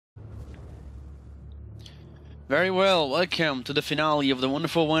Very well, welcome to the finale of the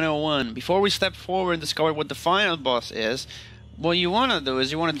Wonderful 101. Before we step forward and discover what the final boss is, what you want to do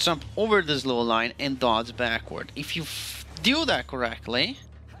is you want to jump over this little line and dodge backward. If you do that correctly,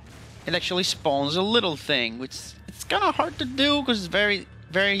 it actually spawns a little thing, which it's kind of hard to do because it's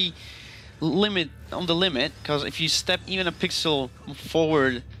very on the limit, because if you step even a pixel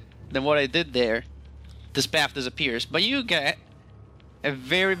forward than what I did there, this path disappears. But you get a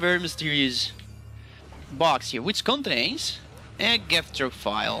very mysterious box here, which contains a Geathjerk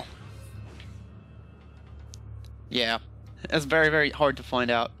file. Yeah, that's very hard to find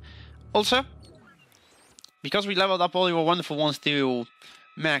out. Also, because we leveled up all your wonderful ones to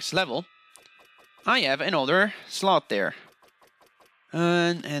max level, I have another slot there.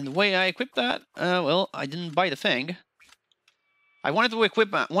 And the way I equipped that, well, I didn't buy the thing. I wanted to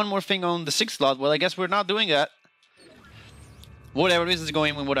equip one more thing on the 6th slot. Well, I guess we're not doing that. Whatever it is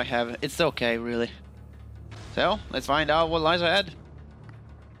going with what I have. It's okay, really. So, let's find out what lies ahead.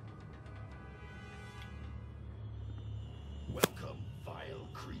 Welcome, vile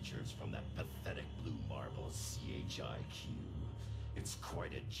creatures from that pathetic blue marble CHIQ. It's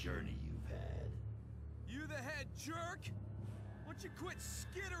quite a journey you've had. You the head jerk? Why don't you quit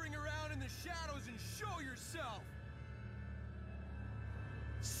skittering around in the shadows and show yourself?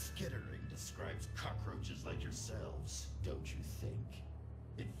 Skittering describes cockroaches like yourselves, don't you think?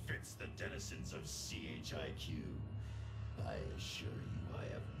 It fits the denizens of CHIQ. I assure you I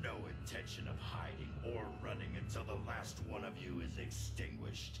have no intention of hiding or running until the last one of you is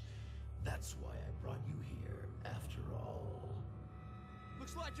extinguished. That's why I brought you here, after all.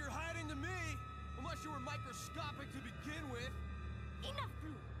 Looks like you're hiding to me, unless you were microscopic to begin with. Enough,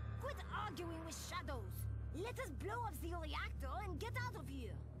 Blue! Quit arguing with shadows! Let us blow up the reactor and get out of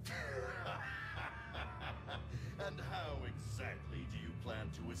here! And how exactly do you plan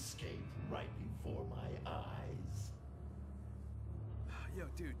to escape right before my eyes? Yo,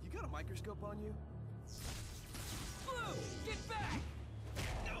 dude, you got a microscope on you? Blue, get back!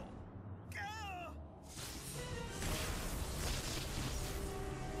 No! Gah!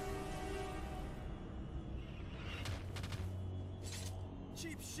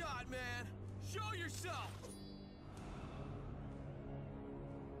 Cheap shot, man! Show yourself!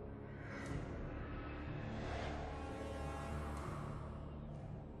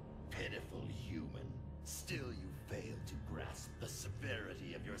 Pitiful human. Still you fail to grasp the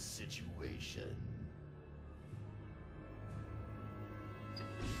severity of your situation.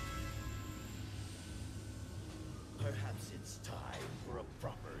 Perhaps it's time for a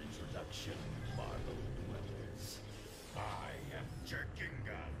proper introduction, Marble Dwellers. I am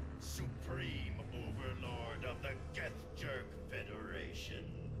Geathjerk, Supreme Overlord of the Geathjerk Federation.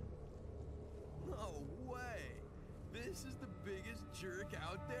 No way! This is the biggest jerk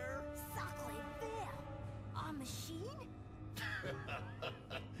out there? Sacre vert! Our machine?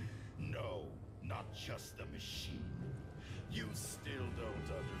 No, not just the machine. You still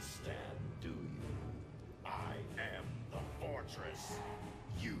don't understand, do you? I am the fortress.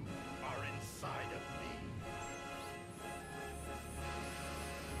 You are inside of me.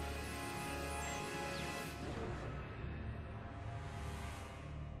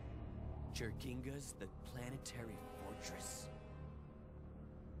 Geathjerk's the planetary fortress?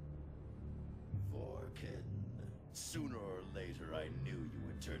 Vorkin. Sooner or later I knew you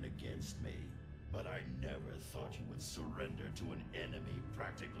would turn against me. But I never thought you would surrender to an enemy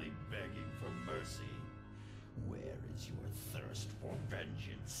practically begging for mercy. Where is your thirst for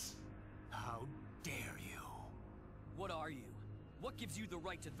vengeance? How dare you? What are you? What gives you the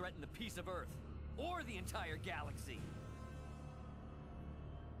right to threaten the peace of Earth? Or the entire galaxy?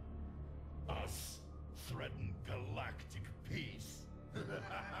 Us threaten galactic peace.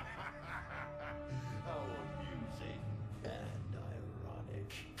 How amusing and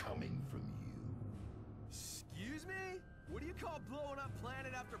ironic coming from you. Excuse me? What do you call blowing up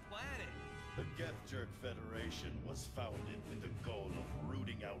planet after planet? The Geathjerk Federation was founded with the goal of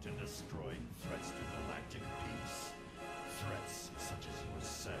rooting out and destroying threats to galactic peace. Threats such as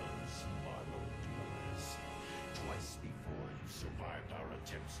yourselves, Marble Dwellers. Twice before you survived our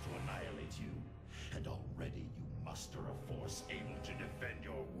attempts to annihilate you, and already you muster a force able to defend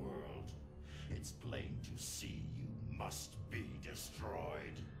your world. It's plain to see you must be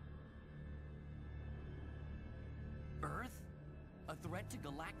destroyed. Earth? A threat to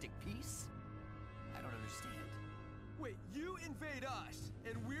galactic peace? I don't understand. Wait, you invade us,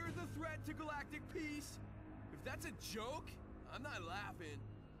 and we're the threat to galactic peace? If that's a joke, I'm not laughing.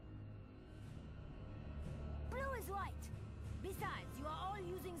 Blue is right. Besides, you are all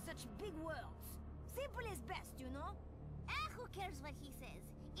using such big words. Simple is best, you know? Who cares what he says?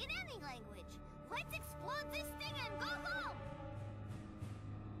 In any language. Let's explode this thing and go home!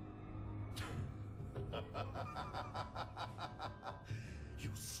 You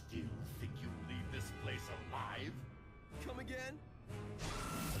still think you'll leave this place alive? Come again?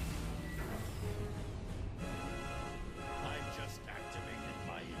 I just activated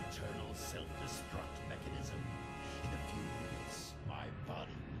my internal self-destruct mechanism. In a few minutes, my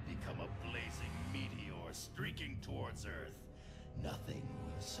body will become a blazing meteor streaking towards Earth. Nothing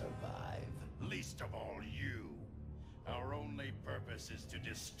will survive, least of all you. Our only purpose is to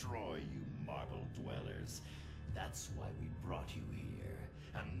destroy you marble dwellers. That's why we brought you here.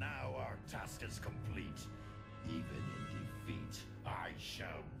 And now our task is complete. Even in defeat, I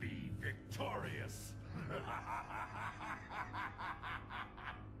shall be victorious.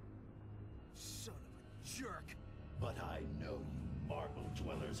 Son of a jerk. But I know you marble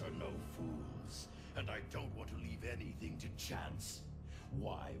dwellers are no fools, and I don't want to leave anything to chance.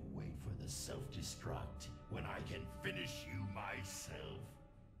 Why wait for the self-destruct when I can finish you myself?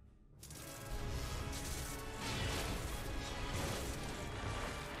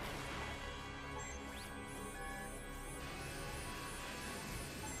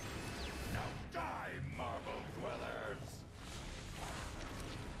 Now die, marble dwellers!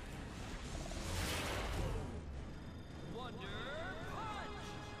 Wonder Punch!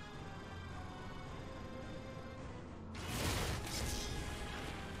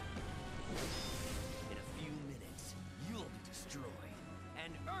 In a few minutes, you'll be destroyed,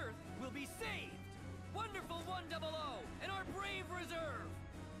 and Earth will be saved! Wonderful 100 and our brave reserve!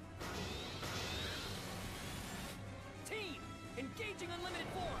 Team, engaging unlimited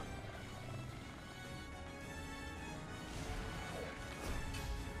form!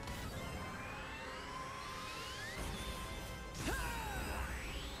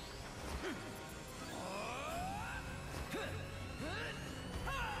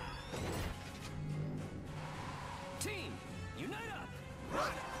 Team, unite up!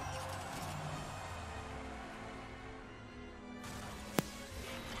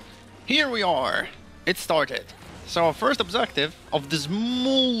 Here we are! It started. So our first objective of this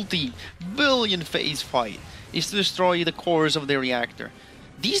multi-billion phase fight is to destroy the cores of the reactor.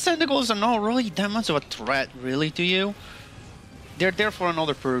 These tentacles are not really that much of a threat, really, to you. They're there for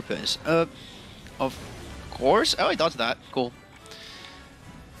another purpose. Of course? Oh, I dodged that. Cool.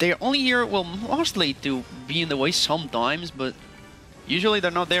 They're only here, well, mostly to be in the way sometimes, but usually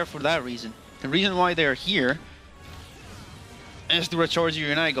they're not there for that reason. The reason why they're here is to recharge your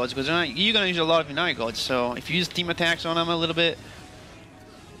Unite Gods, because you're gonna use a lot of Unite Gods, so if you use team attacks on them a little bit,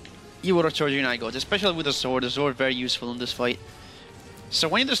 you will recharge your Unite Gods, especially with the sword. The sword is very useful in this fight. So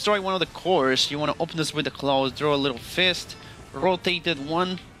when you destroy one of the cores, you want to open this with the claws, draw a little fist, rotate it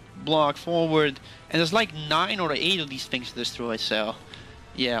one block forward, and there's like 9 or 8 of these things to destroy, so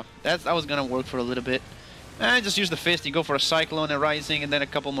yeah, that was gonna work for a little bit. And just use the fist, you go for a Cyclone and Rising, and then a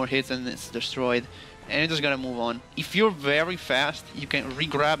couple more hits and it's destroyed. And you're just gonna move on. If you're very fast, you can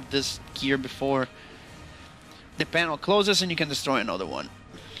re-grab this gear before the panel closes and you can destroy another one,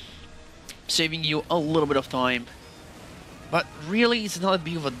 saving you a little bit of time. But really, it's not a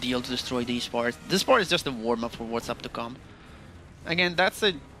big of a deal to destroy these parts. This part is just a warm-up for what's up to come. Again, that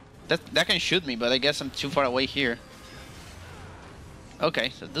can shoot me, but I guess I'm too far away here.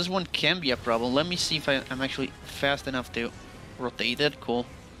 Okay, so this one can be a problem. Let me see if I'm actually fast enough to rotate it. Cool.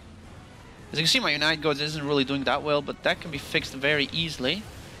 As you can see, my Unite Gods isn't really doing that well, but that can be fixed very easily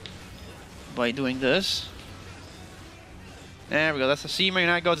by doing this. There we go. That's see, my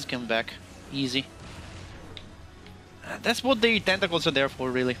Unite Gods is coming back. Easy. That's what the tentacles are there for,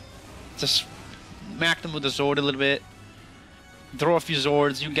 really. Just smack them with the sword a little bit. Throw a few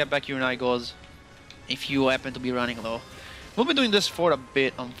swords, you get back your Unite Gods if you happen to be running low. We'll be doing this for a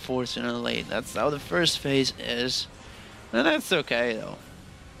bit, unfortunately. That's how the first phase is. And that's okay, though.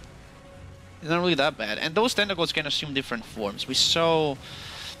 It's not really that bad. And those tentacles can assume different forms. We saw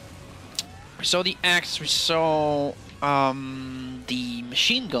the axe, we saw the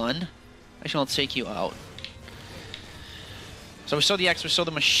machine gun. Actually, I'll take you out. So we saw the axe, we saw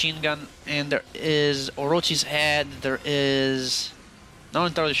the machine gun, and there is Orochi's head, there is... not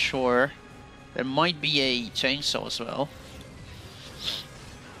entirely sure. There might be a chainsaw as well.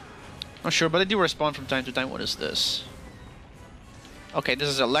 Not sure, but they do respawn from time to time. What is this? Okay, this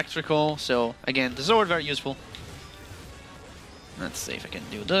is electrical, so again, the sword very useful. Let's see if I can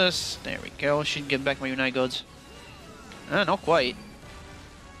do this. There we go. Should get back my Unite Gods. Not quite.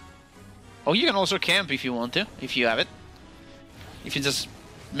 Oh, you can also camp if you want to, if you have it. If you just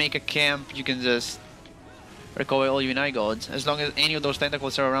make a camp, you can just recover all your Unite Gods. As long as any of those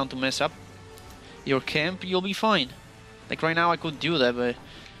tentacles are around to mess up your camp, you'll be fine. Like right now I could do that, but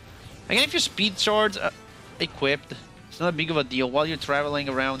Again, if your speed swords equipped, it's not a big of a deal. While you're traveling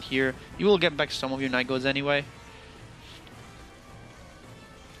around here, you will get back some of your night goods anyway.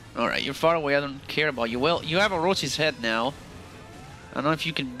 Alright, you're far away, I don't care about you. Well, you have Orochi's head now. I don't know if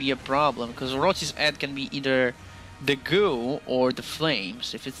you can be a problem, because Orochi's head can be either the goo or the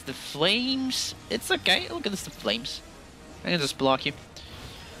flames. If it's the flames, it's okay. Look at this, the flames. I can just block you.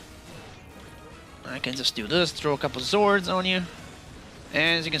 I can just do this, throw a couple swords on you.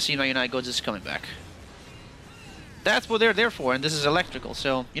 And as you can see, my Unite Goods is coming back. That's what they're there for, and this is electrical.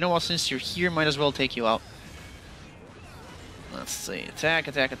 So, you know what, since you're here, might as well take you out. Let's see, attack,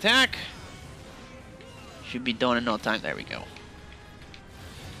 attack, attack. Should be done in no time, there we go.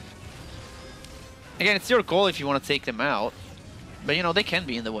 Again, it's your call if you want to take them out. But you know, they can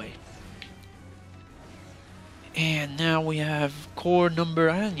be in the way. And now we have core number,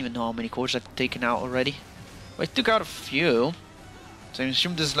 I don't even know how many cores I've taken out already. I took out a few. So I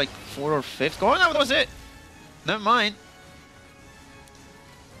assume this is like 4th or 5th. Oh no, that was it! Never mind.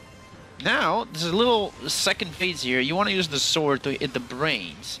 Now, there's a little second phase here. You want to use the sword to hit the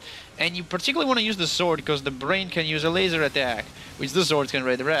brains. And you particularly want to use the sword because the brain can use a laser attack, which the sword can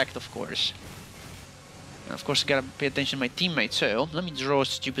redirect, of course. And of course, I gotta pay attention to my teammates, so let me draw a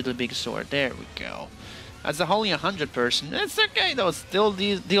stupidly big sword. There we go. That's a only 100 person. That's okay, though. It still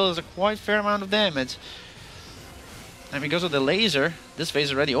deals a quite fair amount of damage. And because of the laser, this phase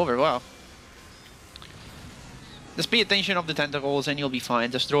is already over. Wow. Just pay attention of the tentacles and you'll be fine.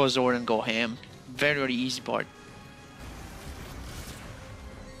 Just throw a sword and go ham. Very, very easy part.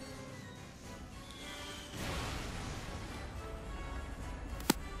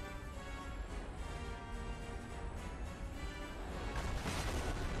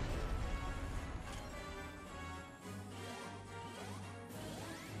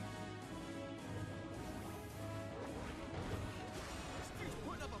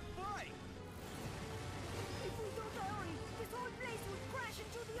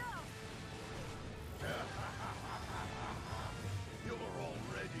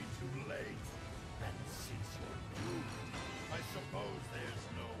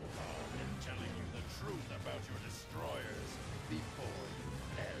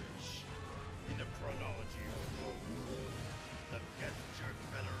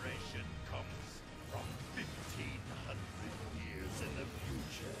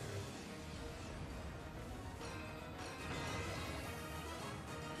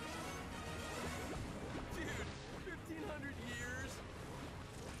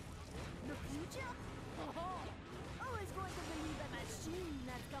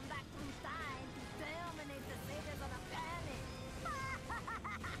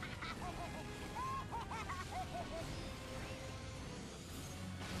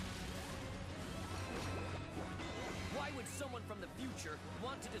 Someone from the future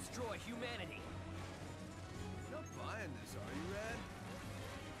want to destroy humanity. You're not buying this, are you, Red?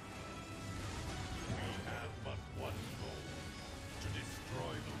 We have but one goal: to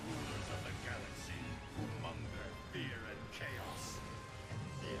destroy the rulers of the galaxy who monger fear and chaos, and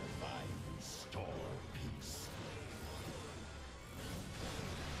thereby restore peace.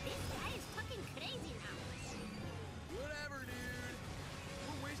 This guy is fucking crazy now. Whatever, dude.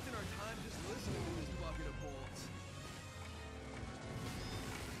 We're wasting our time just listening to this bucket of bolts.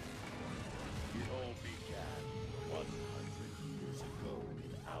 It all began 100 years ago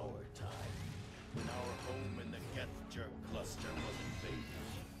in our time, when our home in the Geathjerk cluster was invaded.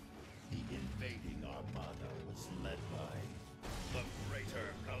 The invading armada was led by the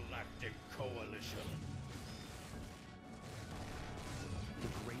Greater Galactic Coalition.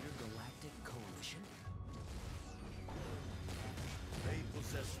 The Greater Galactic Coalition? They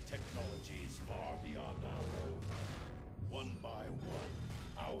possessed technologies far beyond our own. One by one,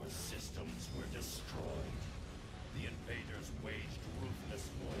 our systems were destroyed. The invaders waged ruthless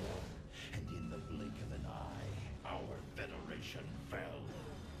war, and in the blink of an eye, our Federation fell.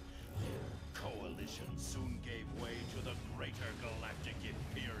 Their coalition soon gave way to the Greater Galactic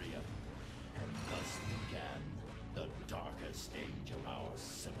Imperium, and thus began the darkest age of our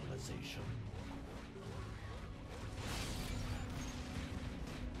civilization.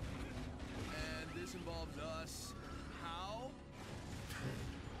 And this involves us. How?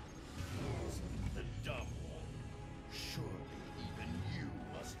 The dumb one. Surely even you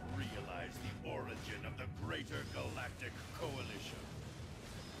must realize the origin of the Greater Galactic Coalition.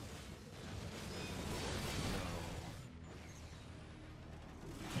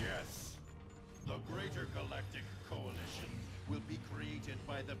 Yes. The Greater Galactic Coalition will be created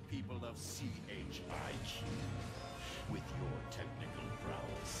by the people of CHIQ. With your technical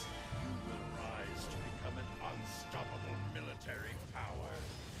prowess, you will rise to become an unstoppable military power.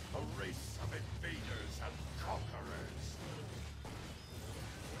 A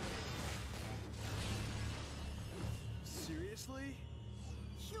Seriously?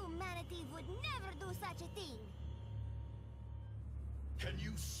 Humanity would never do such a thing. Can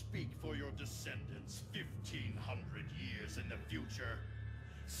you speak for your descendants 1,500 years in the future?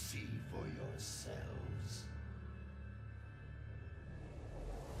 See for yourselves.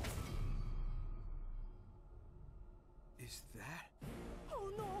 Is that?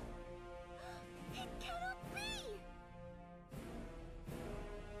 Oh no! It cannot be!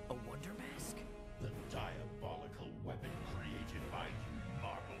 A wonder mask? The diabolical weapon created by you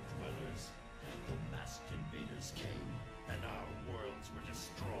marble dwellers. The masked invaders came, and our worlds were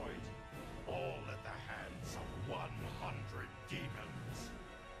destroyed. All at the hands of 100 demons.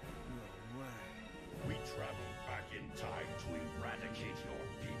 No way. We traveled back in time to eradicate your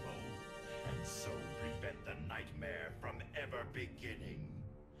people, and so prevent the nightmare from ever beginning.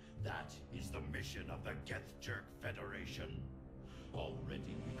 That is the mission of the Geathjerk Federation.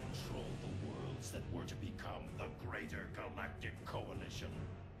 Already we control the worlds that were to become the greater galactic coalition.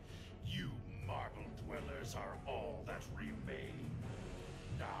 You marble dwellers are all that remain.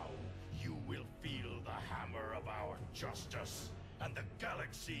 Now you will feel the hammer of our justice, and the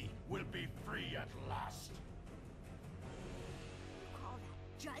galaxy will be free at last. You call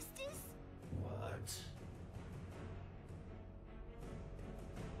that justice? What?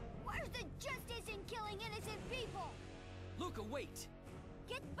 Where's the justice in killing innocent people? Luca, wait!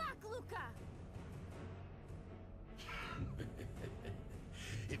 Get back, Luca!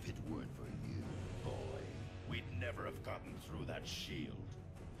 If it weren't for you, boy, we'd never have gotten through that shield.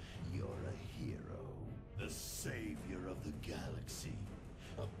 You're a hero, the savior of the galaxy.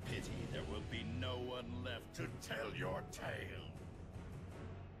 A pity there will be no one left to tell your tale.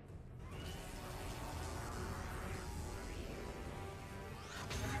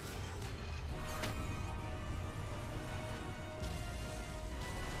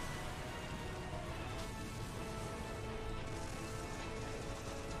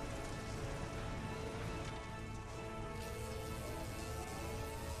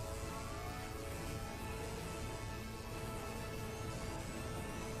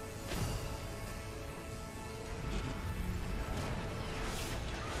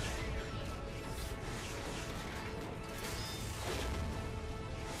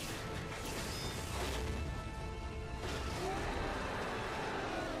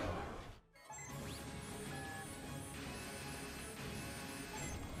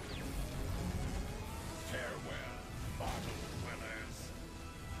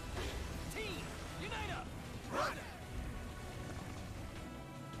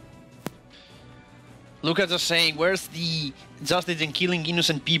 Luca just saying, where's the justice in killing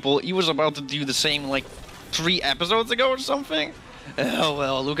innocent people? He was about to do the same like 3 episodes ago or something. Oh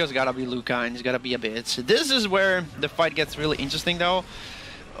well, Luca's gotta be Luca and he's gotta be a bitch. This is where the fight gets really interesting though.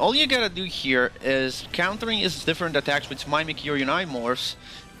 All you gotta do here is countering his different attacks with mimic your Unimorphs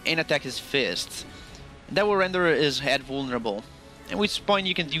and attack his fists. That will render his head vulnerable. At which point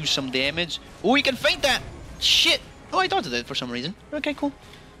you can do some damage. Oh, you can feint that! Shit! Oh, I thought of it for some reason. Okay, cool.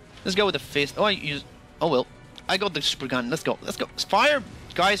 Let's go with the fist. Oh, I use... Oh well. I got the super gun. Let's go. Let's go. Fire!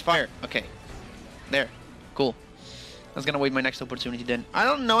 Guys, fire. Okay. There. Cool. I was gonna wait my next opportunity then. I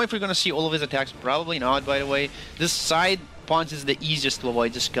don't know if we're gonna see all of his attacks. Probably not, by the way. This side punch is the easiest to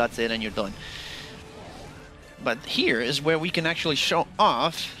avoid. Just cuts it and you're done. But here is where we can actually show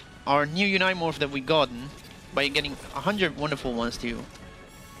off our new Unimorph that we gotten by getting 100 wonderful ones to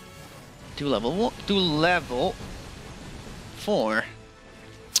level 4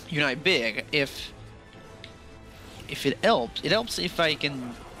 Unite Big. If it helps if I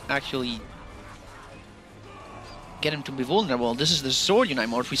can actually get him to be vulnerable. This is the sword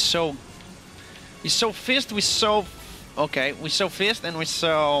Unimorph. We saw fist, we saw fist, and we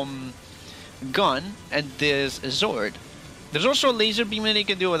saw gun, and there's a sword. There's also a laser beam that you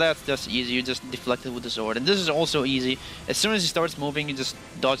can do, but that's just easy. You just deflect it with the sword. And this is also easy. As soon as he starts moving, you just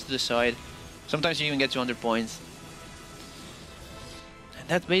dodge to the side. Sometimes you even get 200 points. And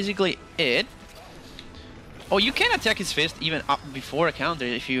that's basically it. Oh, you can attack his fist even up before a counter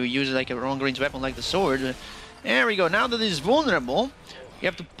if you use like a long range weapon like the sword. There we go. Now that he's vulnerable, you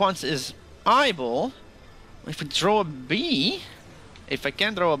have to punch his eyeball. If we throw a B, if I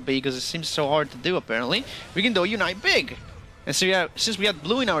can throw a B because it seems so hard to do apparently, we can do Unite Big. And so since we had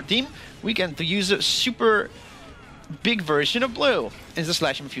blue in our team, we can use a super big version of blue and just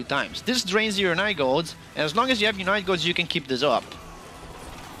slash him a few times. This drains your Unite Golds, and as long as you have Unite Golds, you can keep this up.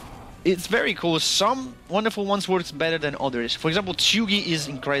 It's very cool. Some wonderful ones works better than others. For example, Tsugi is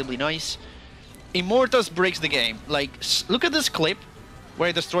incredibly nice. Immortus breaks the game. Like, look at this clip where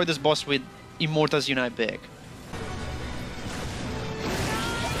I destroyed this boss with Immortus Unite Big.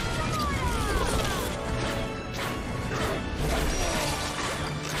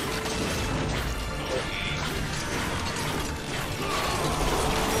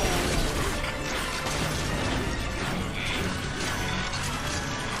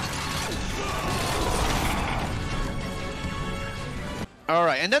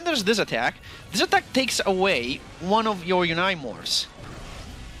 Alright, and then there's this attack. This attack takes away one of your Unite Morphs.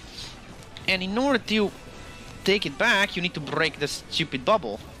 And in order to take it back, you need to break this stupid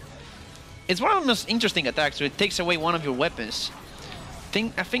bubble. It's one of the most interesting attacks, so it takes away one of your weapons.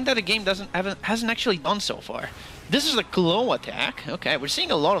 I think that the game hasn't actually done so far. This is a claw attack. Okay, we're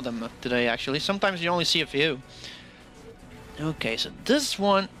seeing a lot of them today, actually. Sometimes you only see a few. Okay, so this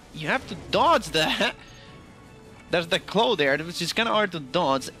one, you have to dodge that. There's the claw there, which is kind of hard to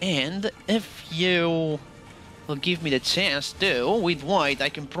dodge. And if you will give me the chance to, with white, I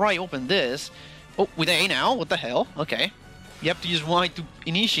can pry open this. Oh, with A now? What the hell? Okay. You have to use white to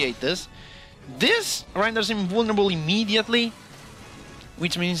initiate this. This renders him vulnerable immediately,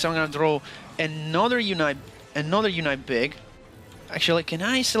 which means I'm gonna draw another Unite Big. Actually, can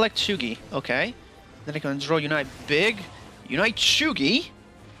I select Shugi? Okay. Then I can draw Unite Big, Unite Shugi.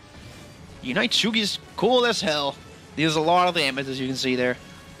 Unite Shugi is cool as hell. Deals a lot of damage, as you can see there.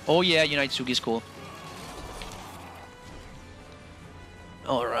 Oh yeah, Unite Shugi is cool.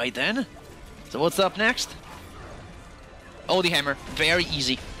 Alright then. So what's up next? Oh, the hammer. Very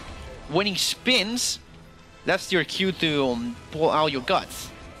easy. When he spins, that's your cue to pull out your guts.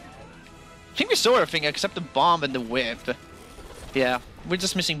 I think we saw everything except the bomb and the whip. Yeah, we're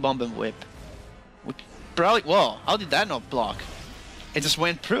just missing bomb and whip. We probably... Whoa, how did that not block? It just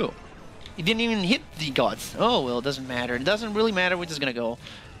went through. It didn't even hit the guts. Oh, well, it doesn't matter. It doesn't really matter. We're just gonna go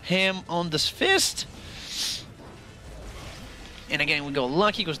ham on this fist. And again, we go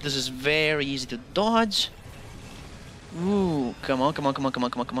lucky because this is very easy to dodge. Ooh, come on, come on, come on, come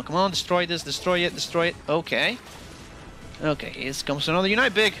on, come on, come on, come on. Destroy this, destroy it, destroy it. Okay. Okay, here comes another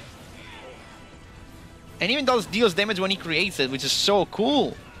Unite Big. And even does deals damage when he creates it, which is so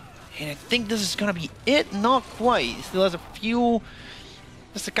cool. And I think this is gonna be it. Not quite. He still has a few...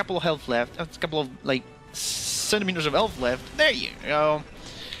 Just a couple of health left. A couple of, like, centimeters of health left. There you go.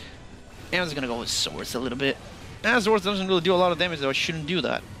 And I'm just gonna go with swords a little bit. Swords doesn't really do a lot of damage, though. I shouldn't do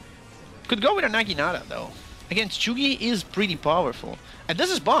that. Could go with a Naginata, though. Again, Shugi is pretty powerful. And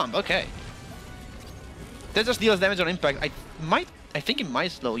this is bomb. Okay. That just deals damage on impact. I think it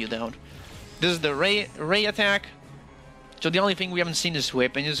might slow you down. This is the ray attack. So the only thing we haven't seen is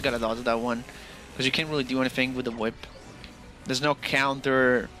whip, and you just gotta dodge that one. Because you can't really do anything with the whip. There's no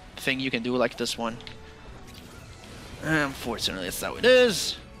counter thing you can do like this one. Unfortunately, that's how it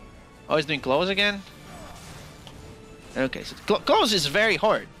is. Oh, he's doing close again? Okay, so close is very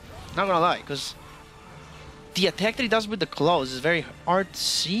hard. Not gonna lie, because the attack that he does with the close is very hard to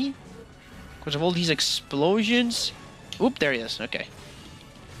see. Because of all these explosions. Oop, there he is. Okay.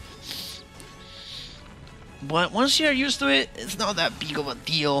 But once you're used to it, it's not that big of a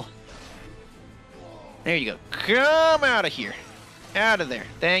deal. There you go. Come out of here. Out of there.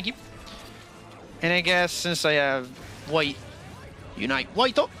 Thank you. And I guess since I have white, Unite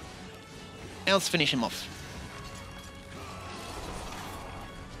White up. And let's finish him off.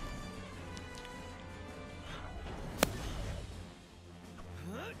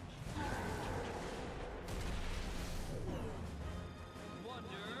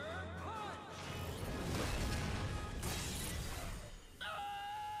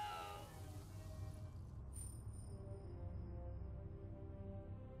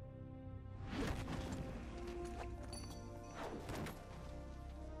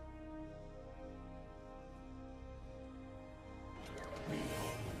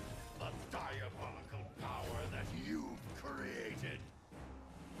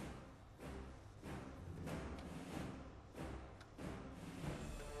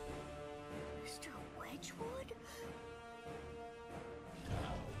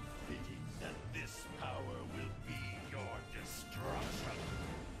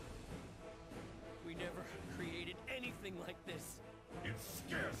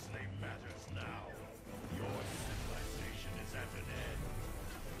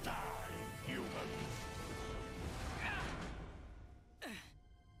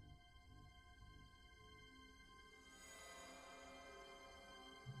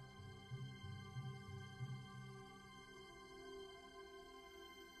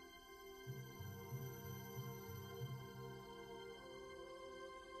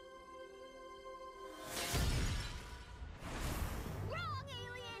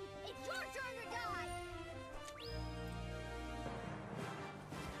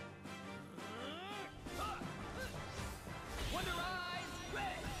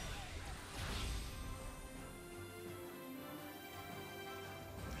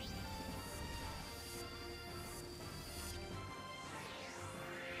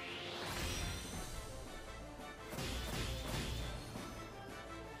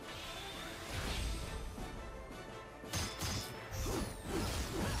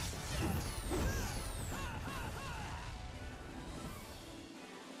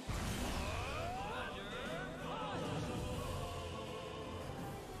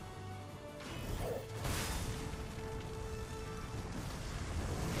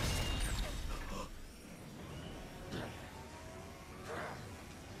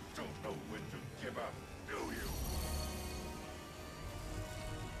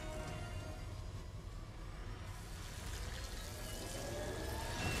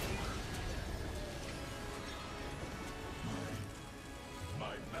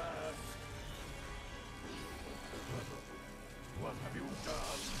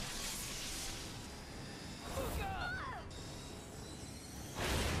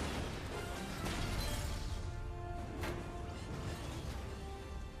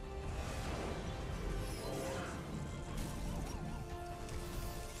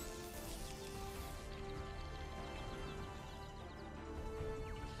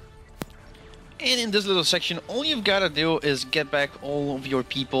 And in this little section, all you've got to do is get back all of your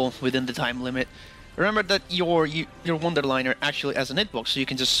people within the time limit. Remember that your Wonderliner actually has an hitbox, so you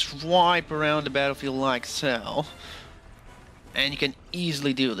can just swipe around the battlefield like so. And you can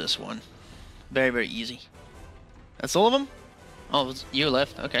easily do this one. Very, very easy. That's all of them? Oh, you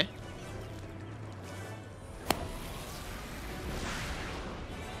left, okay.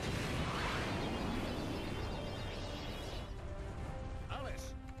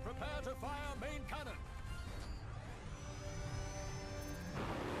 Alice, prepare to fire main cannon.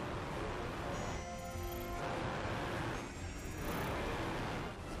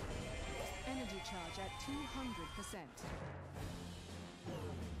 Energy charge at 200%.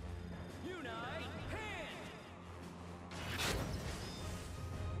 Unite hand!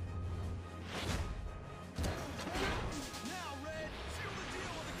 Now, Red, seal the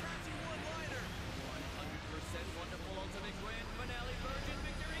deal with a catchy one-liner. 100% wonderful ultimate grand finale virgin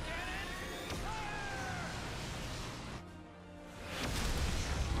victory cannon! Fire!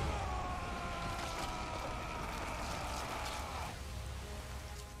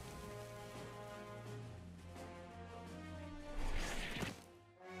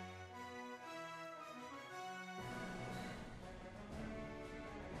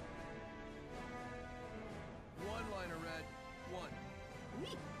 One-liner, Red. One.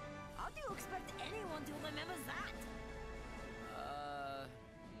 Oui. How do you expect anyone to remember that?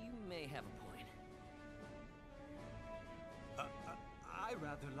 You may have a point. I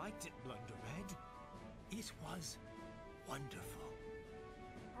rather liked it, Blunder Red. It was wonderful.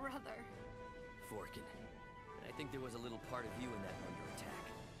 Brother. Forkin. I think there was a little part of you in that wonder attack.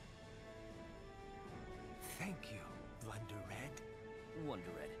 Thank you, Blunder Red.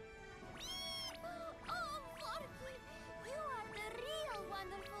 Wonder Red. Oh, Forky, you are the real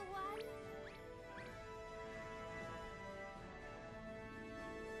wonderful one.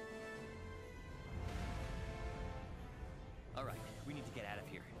 Alright, we need to get out of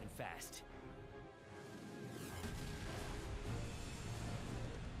here, and fast.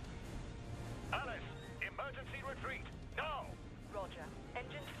 Alice, emergency retreat, now! Roger.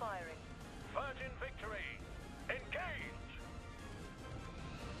 Engines firing. Virgin victory, engage!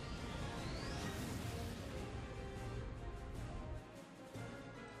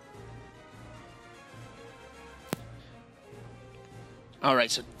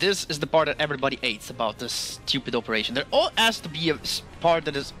 Alright, so this is the part that everybody hates about this stupid operation. There all has to be a part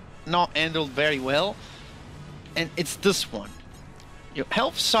that is not handled very well, and it's this one. Your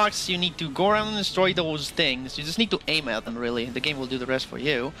health sucks, you need to go around and destroy those things. You just need to aim at them, really. The game will do the rest for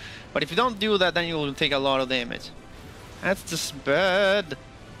you. But if you don't do that, then you will take a lot of damage. That's just bad.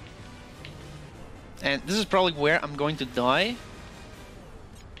 And this is probably where I'm going to die.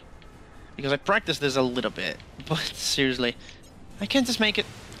 Because I practiced this a little bit. But seriously, I can't just make it.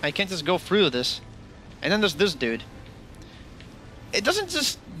 I can't just go through this. And then there's this dude. It doesn't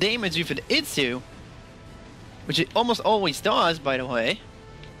just damage you if it hits you, which it almost always does, by the way.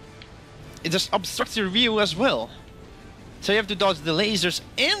 It just obstructs your view as well. So you have to dodge the lasers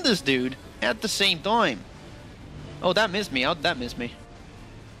and this dude at the same time. Oh, that missed me. How'd that miss me?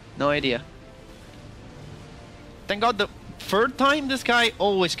 No idea. Thank God the third time this guy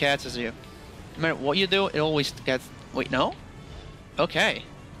always catches you. No matter what you do, it always gets... Wait, no? Okay.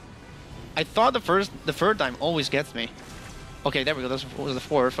 I thought the third time always gets me. Okay, there we go. That was the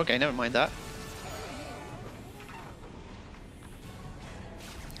fourth. Okay, never mind that.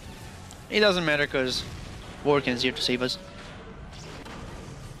 It doesn't matter because Workin's here to save us.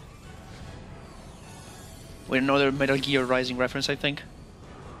 With another Metal Gear Rising reference, I think.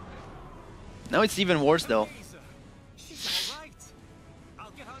 Now it's even worse though. Lisa, she's all right.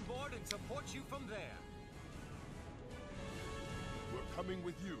 I'll get on board and support you from there. We're coming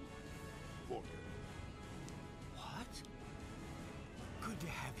with you, Forkin. What? Good to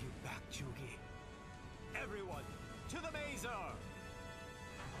have you back, Jugi. Everyone, to the mazer!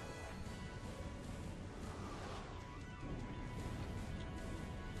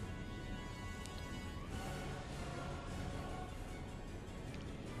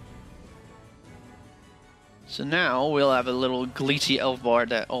 So now we'll have a little glitchy elf bar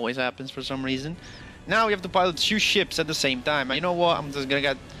that always happens for some reason. Now we have to pilot 2 ships at the same time. You know what? I'm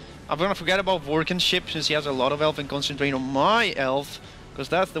gonna forget about Vorkin's ship since he has a lot of elf and concentrate on my elf, because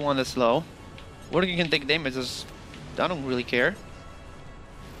that's the one that's slow. Vorkin can take damage. I don't really care.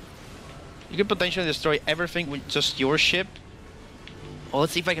 You can potentially destroy everything with just your ship. Well,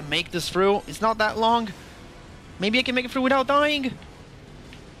 let's see if I can make this through. It's not that long. Maybe I can make it through without dying.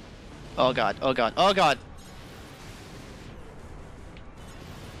 Oh god, oh god, oh god.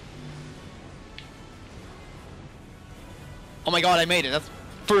 Oh my god, I made it. That's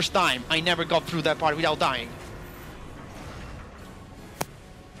first time. I never got through that part without dying.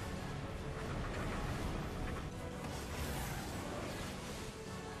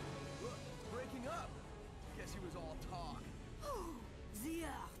 Look, breaking up. Guess he was all talk. Oh, the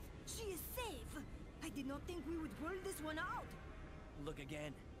Earth. She is safe. I did not think we would roll this one out. Look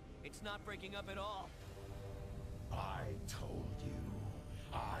again. It's not breaking up at all. I told you,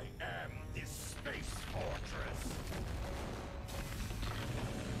 I am this space fortress.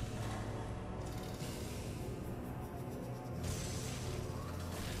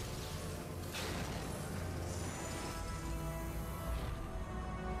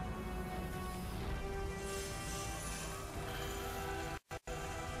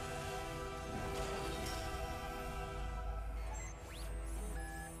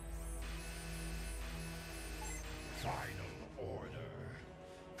 Final order.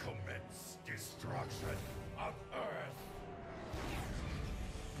 Commence destruction of Earth.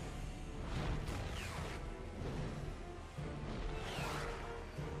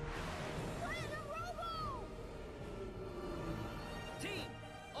 Team,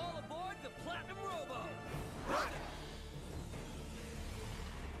 all aboard the Platinum Robo!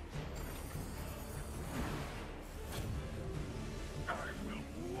 I will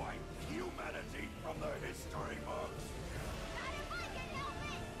wipe humanity from the history books.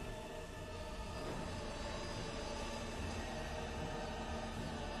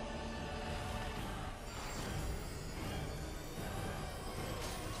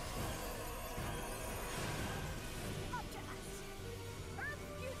 Up to us. Earth's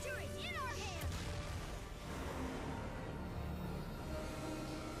future is in our hands.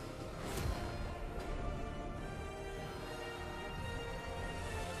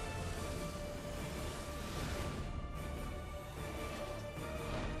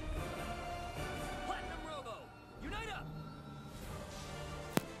 Platinum Robo, unite up!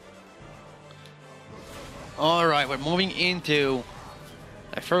 Alright, we're moving into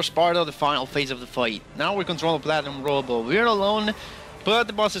the first part of the final phase of the fight. Now we control the Platinum Robo. We're alone, but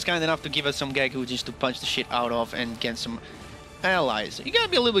the boss is kind enough to give us some Gagoogies to punch the shit out of and get some allies. You gotta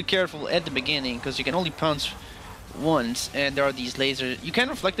be a little bit careful at the beginning, because you can only punch once, and there are these lasers. You can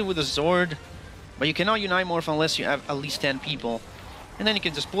reflect it with a sword, but you cannot unite morph unless you have at least 10 people. And then you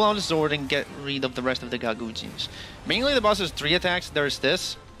can just pull out the sword and get rid of the rest of the Gagoogies. Mainly the boss has 3 attacks. There's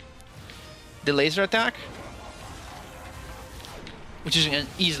this, the laser attack, which is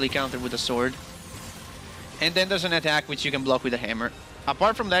easily countered with a sword. And then there's an attack which you can block with a hammer.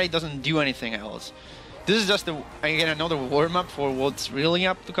 Apart from that, it doesn't do anything else. This is just, again, another warm-up for what's really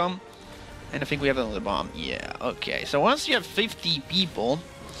up to come. And I think we have another bomb. Yeah, okay. So once you have 50 people,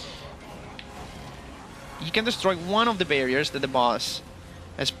 you can destroy one of the barriers that the boss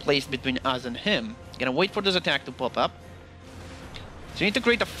has placed between us and him. You're gonna wait for this attack to pop up. So you need to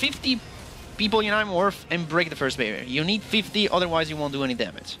create a 50 people unite morph and break the first barrier. You need 50, otherwise you won't do any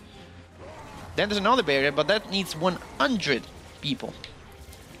damage. Then there's another barrier, but that needs 100 people.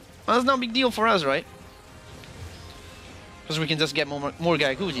 Well, that's no big deal for us, right? Because we can just get more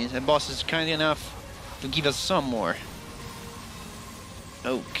Gagoogies, and boss is kind enough to give us some more.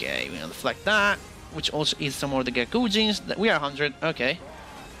 Okay, we're gonna deflect that, which also is some more of the Gagoogies. We are 100, okay.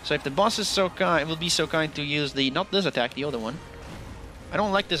 So if the boss is so kind, will be so kind to use the, not this attack, the other one. I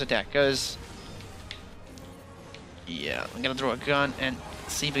don't like this attack, because... yeah, I'm gonna throw a gun and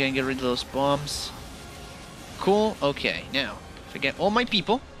see if we can get rid of those bombs. Cool, okay, now, if I get all my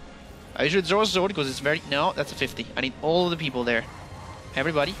people, I usually throw a sword because it's very... no, that's a 50. I need all of the people there.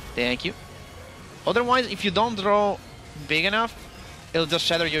 Everybody, thank you. Otherwise, if you don't throw big enough, it'll just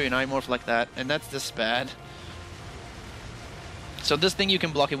shatter your unite morph like that, and that's just bad. So this thing, you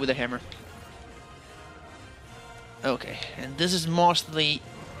can block it with a hammer. Okay, and this is mostly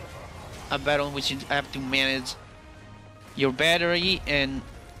a battle in which you have to manage your battery and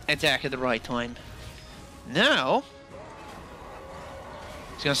attack at the right time. Now,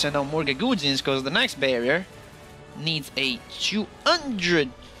 it's gonna send out more Gagoogies because the next barrier needs a 200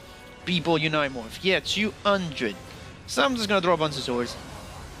 people unite morph. Yeah, 200. So I'm just gonna throw a bunch of swords.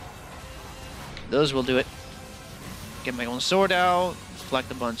 Those will do it. Get my own sword out, deflect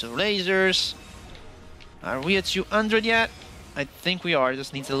a bunch of lasers. Are we at 200 yet? I think we are. It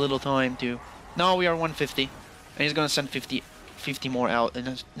just needs a little time to... no, we are 150. And he's gonna send 50 more out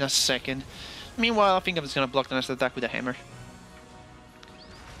in a second. Meanwhile, I think I'm just gonna block the next attack with a hammer.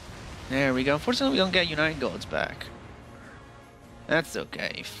 There we go. Unfortunately, we don't get United Gods back. That's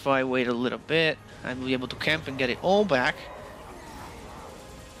okay. If I wait a little bit, I'll be able to camp and get it all back.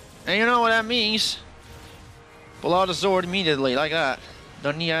 And you know what that means? Pull out the sword immediately, like that.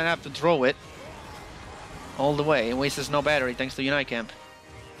 Don't need to have to throw it all the way. It wastes no battery thanks to Unite Camp.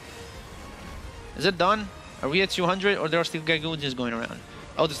 Is it done? Are we at 200 or there are still Gagoons going around?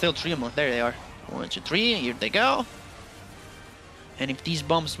 Oh, there's still 3 of them. There they are. 1, 2, 3. Here they go. And if these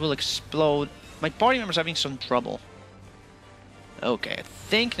bombs will explode... My party member's having some trouble. Okay, I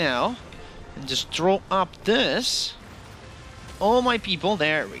think now... And just throw up this. All my people.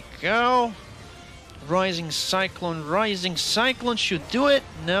 There we go. Rising Cyclone should do it.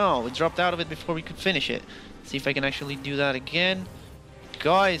 No, we dropped out of it before we could finish it. See if I can actually do that again.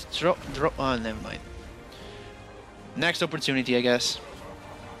 Guys, drop. Oh, never mind. Next opportunity, I guess.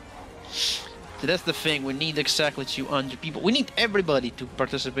 So that's the thing. We need exactly 200 people. We need everybody to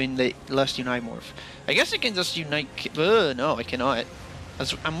participate in the last Unite Morph. I guess I can just unite. No, I cannot.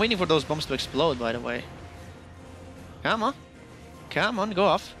 I'm waiting for those bombs to explode. By the way. Come on, go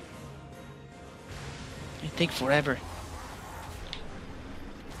off. It take forever.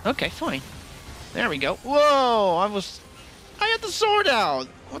 Okay, fine. There we go. Whoa! I had the sword out!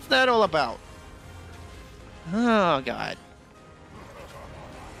 What's that all about? Oh, God.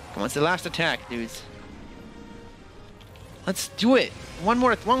 Come on, it's the last attack, dudes. Let's do it! One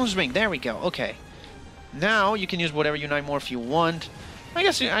more swing. There we go. Okay. Now, you can use whatever Unite Morph you want. I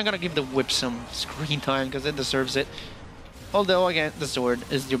guess I'm gonna give the whip some screen time, because it deserves it. Although, again, the sword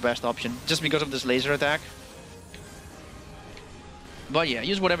is your best option, just because of this laser attack. But yeah,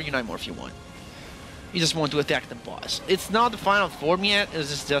 use whatever Unite Morph you want. You just want to attack the boss. It's not the final form yet,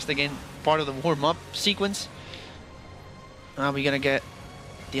 this is just, again, part of the warm-up sequence. We're gonna get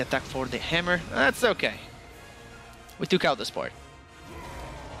the attack for the hammer. That's okay. We took out this part.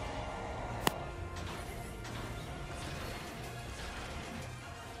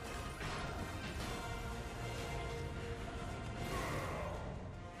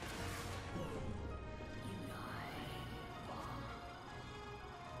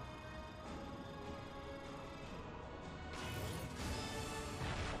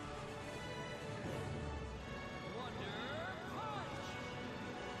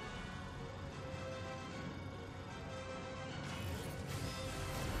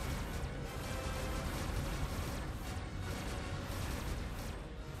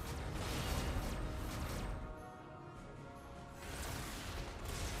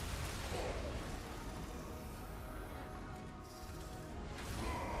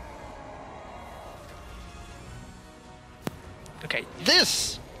 Okay,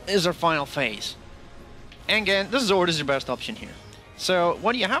 this is our final phase. And again, the Zord is your best option here. So,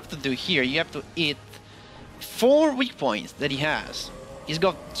 what you have to do here, you have to hit 4 weak points that he has. He's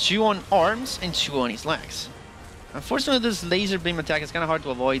got 2 on arms and 2 on his legs. Unfortunately, this laser beam attack is kind of hard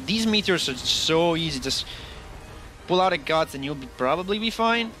to avoid. These meteors are so easy, just pull out a guts and you'll probably be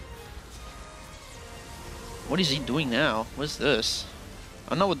fine. What is he doing now? What's this?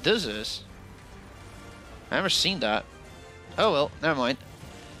 I don't know what this is. I've never seen that. Oh well, never mind.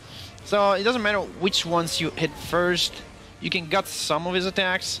 So it doesn't matter which ones you hit first. You can gut some of his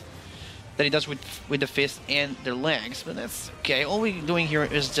attacks that he does with the fist and their legs, but that's okay. All we're doing here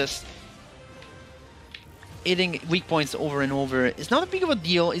is just hitting weak points over and over. It's not a big of a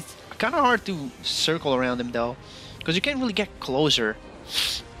deal. It's kind of hard to circle around him though, because you can't really get closer.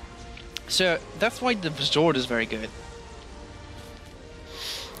 So that's why the sword is very good.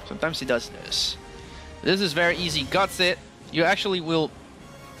 Sometimes he does this. This is very easy. Guts it. You actually will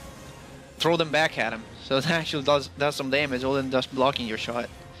throw them back at him, so it actually does some damage other than just blocking your shot.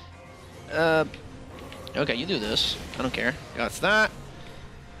 Okay, you do this. I don't care. Got that.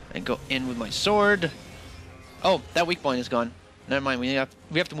 And go in with my sword. Oh, that weak point is gone. Never mind. We have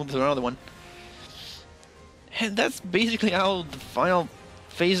to move to another one. And that's basically how the final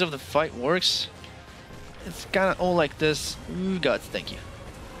phase of the fight works. It's kind of all like this. Ooh, guts. Thank you.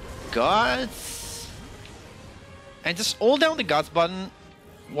 Guts. And just hold down the guts button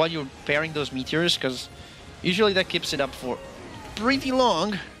while you're pairing those meteors, because usually that keeps it up for pretty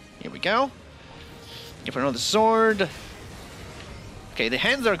long. Here we go. Give her another sword. Okay, the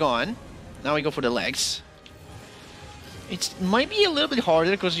hands are gone. Now we go for the legs. It might be a little bit harder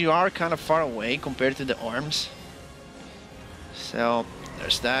because you are kind of far away compared to the arms. So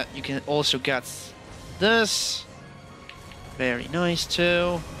there's that. You can also get this. Very nice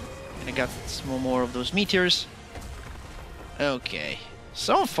too. And I got some more of those meteors. Okay,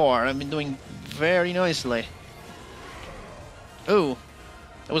 so far I've been doing very nicely. Oh,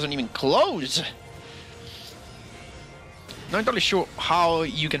 that wasn't even close. Not entirely sure how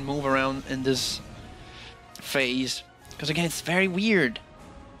you can move around in this phase, because again, it's very weird.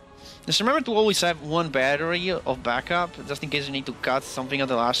 Just remember to always have one battery of backup, just in case you need to cut something at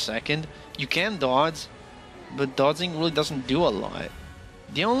the last second. You can dodge, but dodging really doesn't do a lot.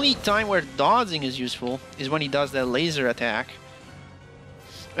 The only time where dodging is useful is when he does the laser attack.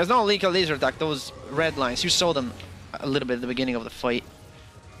 There's not like a laser attack, those red lines, you saw them a little bit at the beginning of the fight.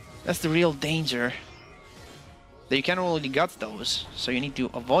 That's the real danger. That you can't really gut those, so you need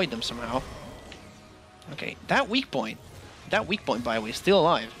to avoid them somehow. Okay, that weak point, by the way, is still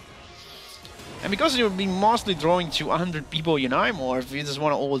alive. And because you've been mostly throwing to 100 people Unimorph, you just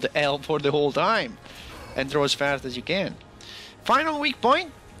want to hold L for the whole time and throw as fast as you can. Final weak point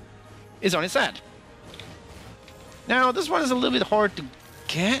is on its head. Now, this one is a little bit hard to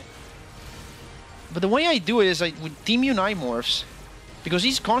get, but the way I do it is with Team Unimorphs, because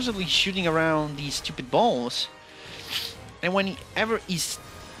he's constantly shooting around these stupid balls, and whenever he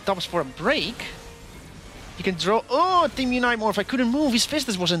stops for a break, you can draw. Oh, Team Unimorph, I couldn't move. His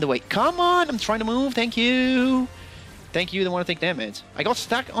fist was in the way. Come on, I'm trying to move. Thank you. Thank you, don't want to take damage. I got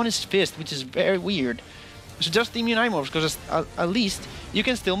stuck on his fist, which is very weird. So just Team Unimorphs, because at least you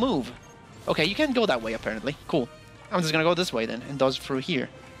can still move. Okay, you can't go that way, apparently. Cool. I'm just gonna go this way then, and dodge through here.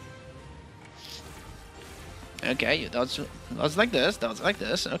 Okay, you dodge like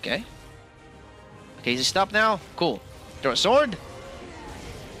this, okay. Okay, is he stopped now? Cool. Throw a sword.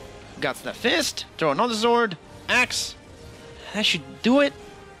 Got that fist. Throw another sword. Axe. That should do it.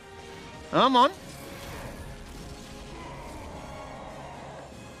 Come on.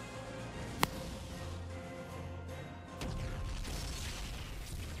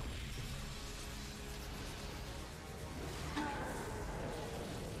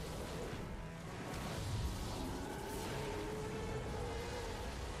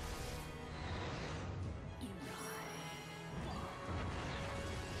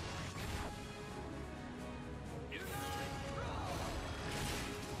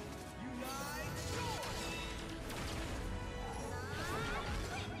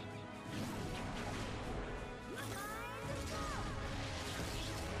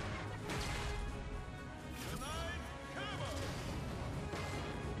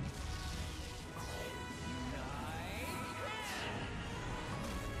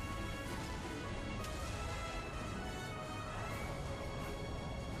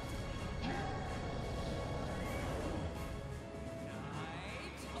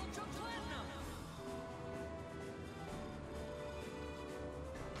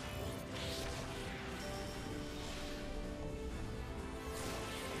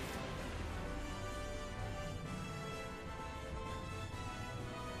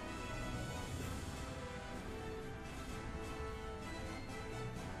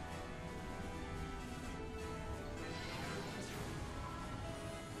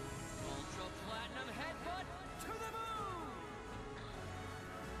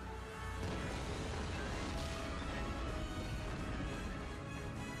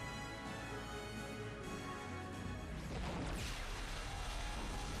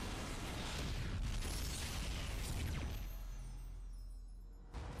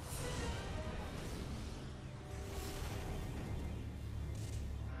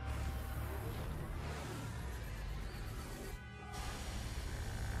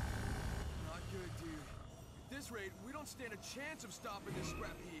 This rate, we don't stand a chance of stopping this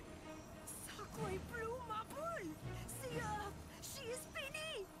scrap heap. Sacre bleu, ma boule! She is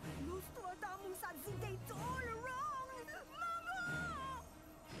finie! L'histoire d'amour ça dit all wrong! Mama!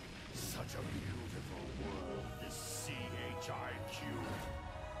 Such a beautiful world, this CHIQ.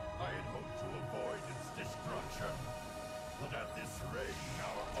 I had hoped to avoid its destruction. But at this rate,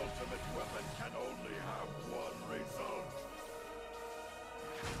 our ultimate weapon can only have one result.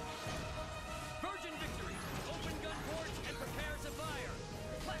 Virgin victory! Open gun ports and prepare to fire!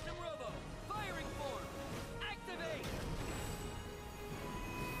 Platinum Robo, firing form! Activate!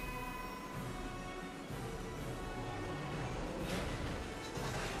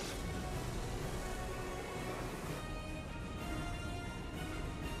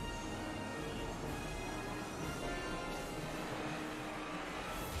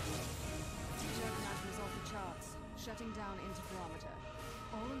 Geathjerk is off the charts, shutting down interferometer.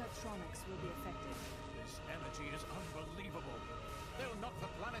 All electronics will be affected. This energy is unbelievable. They'll knock the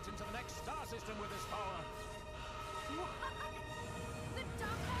planet into the next star system with this power. What? The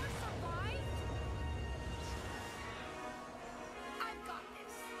Dakar survived? I've got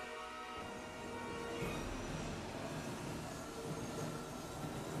this.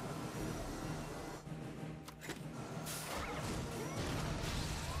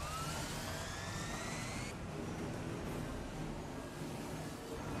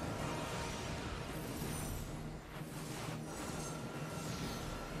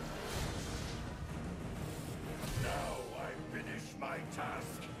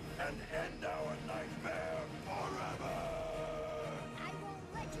 task and end our nightmare forever! I won't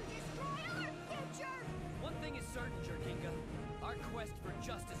let you destroy our future! One thing is certain, Jerkinga. Our quest for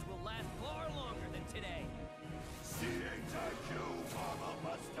justice will last far longer than today. C-H-I-Q, Mama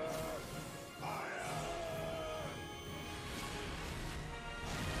Buster! Fire!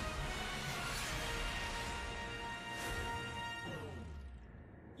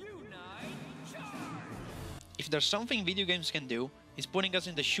 Unite, charge! If there's something video games can do, it's putting us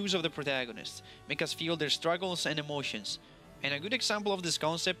in the shoes of the protagonists, make us feel their struggles and emotions. And a good example of this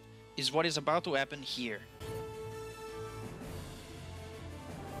concept is what is about to happen here.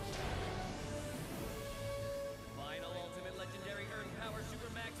 Final ultimate legendary Earth power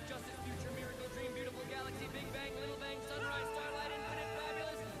supermax justice future miracle dream beautiful galaxy big bang little bang sunrise starlight infinite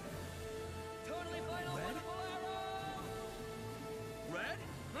fabulous totally final wonderful arrow. Red?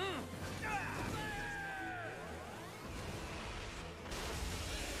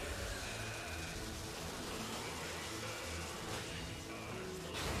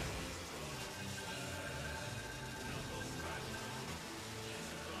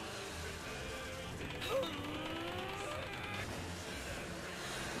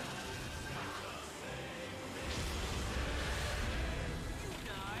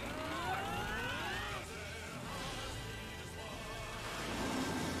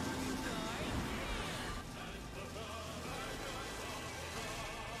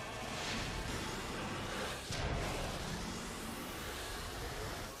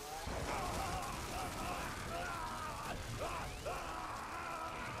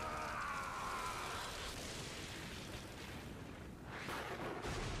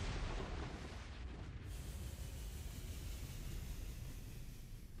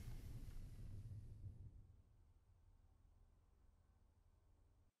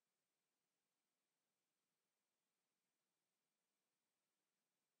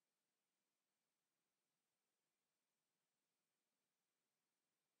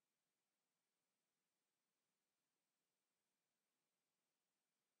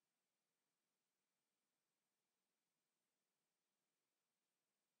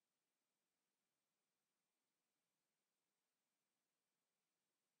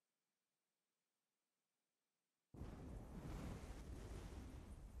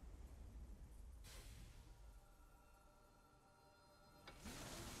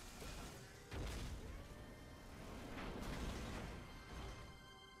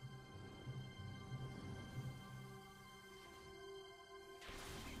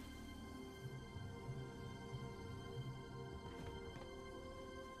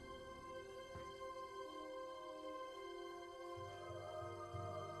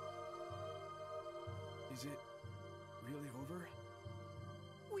 Is it really over?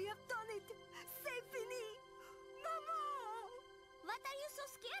 We have done it! C'est fini! Maman! What are you so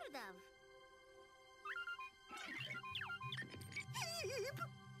scared of? Heep!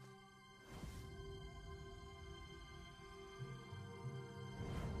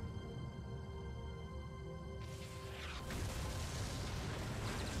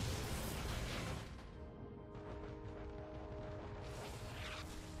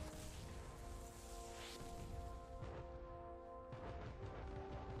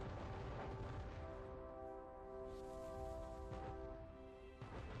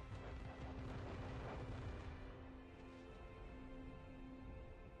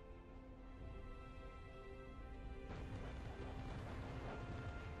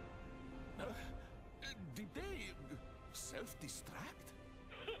 Did they self-destruct?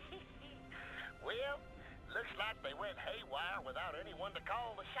 Well, looks like they went haywire without anyone to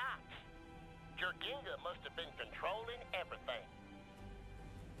call the shots. Jerkinga must have been controlling everything.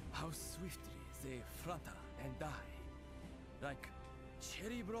 How swiftly they flutter and die, like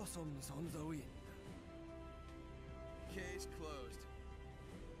cherry blossoms on the wind. Case closed.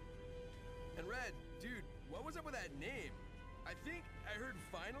 And Red, dude, what was up with that name? I think I heard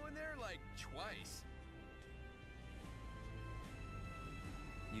final in there like twice.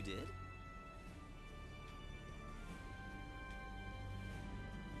 You did?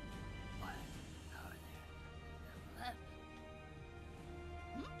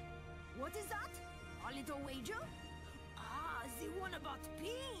 What is that? A little wager? Ah, the one about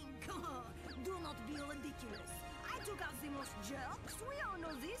pink! Do not be ridiculous. I took out the most jerks, we all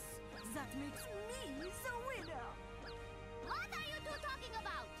know this. That makes me the winner. What are you two talking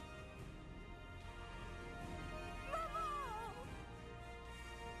about? Mama!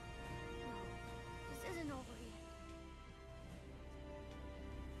 No, this isn't over yet.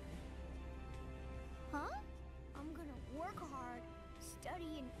 Huh? I'm gonna work hard,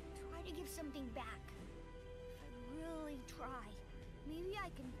 study, and try to give something back. If I really try,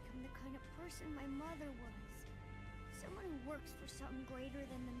 I can become the kind of person my mother was. Someone who works for something greater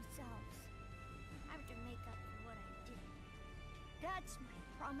than themselves. I have to make up for what I did. That's my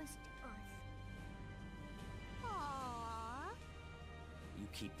promise to Earth. Aww. You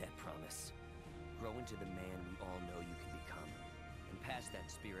keep that promise. Grow into the man we all know you can become. And pass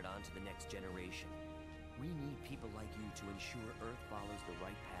that spirit on to the next generation. We need people like you to ensure Earth follows the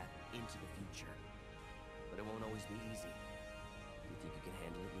right path into the future. But it won't always be easy. Do you think you can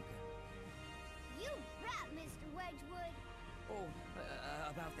handle it, Luca? You bet, Mr. Wedgwood. Oh,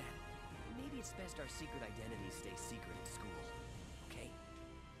 about that. Maybe it's best our secret identities stay secret at school, okay?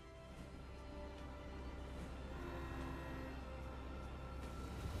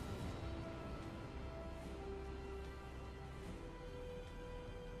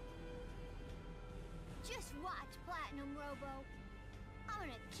 Just watch, Platinum Robo. I'm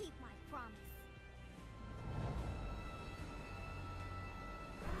gonna keep my promise.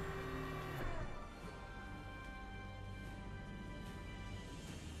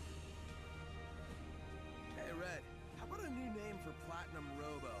 Hey, Red, how about a new name for Platinum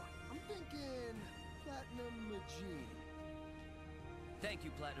Robo? I'm thinking Platinum Majine. Thank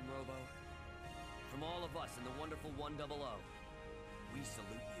you, Platinum Robo. From all of us in the wonderful 100, we salute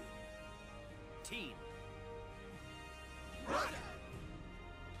you. Team.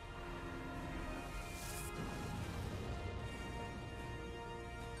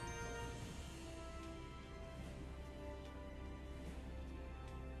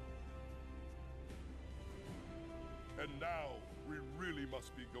 And now, we really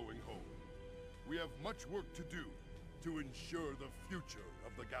must be going home. We have much work to do to ensure the future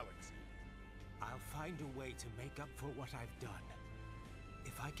of the galaxy. I'll find a way to make up for what I've done.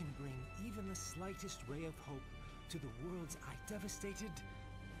 If I can bring even the slightest ray of hope to the worlds I devastated,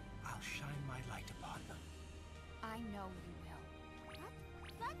 I'll shine my light upon them. I know you will.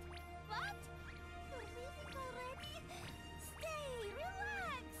 What? What? You're leaving already? Stay,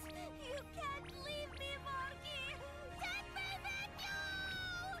 relax. You can't leave me, Marky. Take me with you!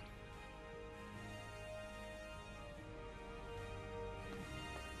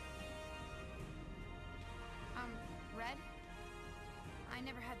 Red? I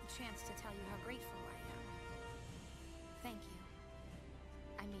never had the chance to tell you how grateful I am. Thank you.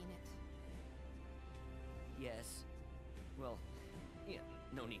 I mean it. Yes. Well, yeah,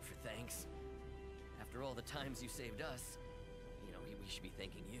 no need for thanks. After all the times you saved us, you know, we should be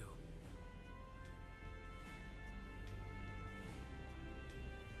thanking you.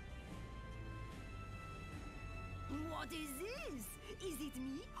 What is this? Is it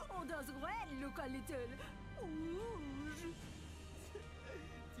me? Or does Red look a little rouge?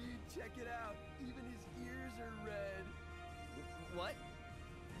 Dude, check it out. Even his ears are red. What?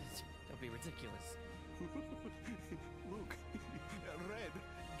 Don't be ridiculous. Look, red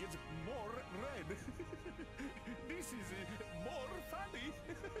gets more red. This is more funny.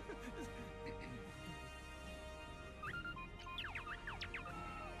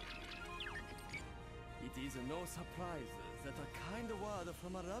 It is no surprise that a kind word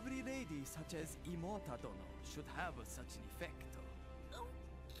from a lovely lady such as Imota Dono should have such an effect.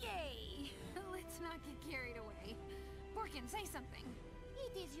 Okay, let's not get carried away. Borkin, say something.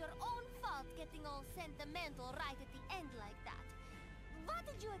 It is your own fault getting all sentimental right at the end like that. What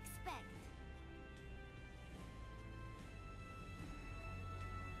did you expect?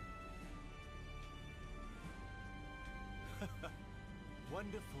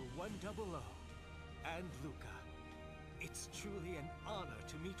 Wonderful 100 and Luca. It's truly an honor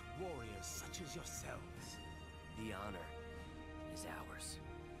to meet warriors such as yourselves. The honor is ours.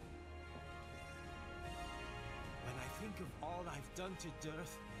 When I think of all I've done to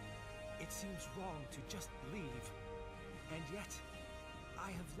Dirth, it seems wrong to just leave. And yet,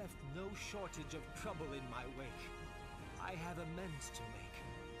 I have left no shortage of trouble in my wake. I have amends to make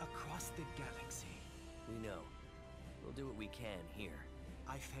across the galaxy. We know. We'll do what we can here.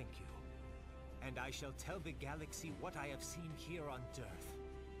 I thank you. And I shall tell the galaxy what I have seen here on Dirth.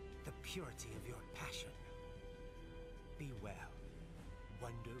 The purity of your passion. Be well,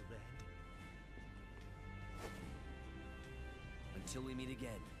 Wonder Red. Until we meet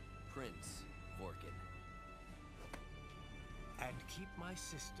again, Prince Vorkin. And keep my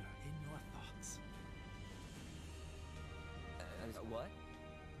sister in your thoughts. What?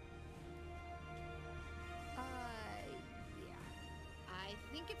 Yeah. I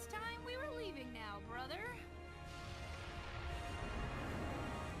think it's time we were leaving now, brother.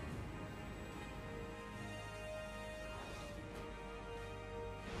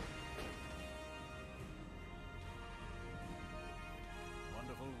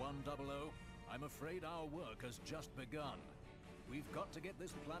 Wonderful 100, I'm afraid our work has just begun. We've got to get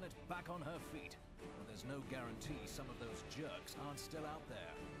this planet back on her feet. But there's no guarantee some of those jerks aren't still out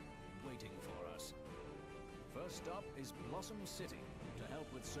there, waiting for us. First stop is Blossom City, to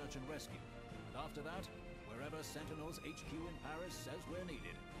help with search and rescue. And after that, wherever Sentinel's HQ in Paris says we're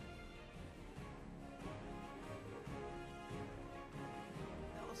needed.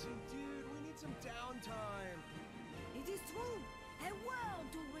 Elsie, dude, we need some downtime. It is true. A world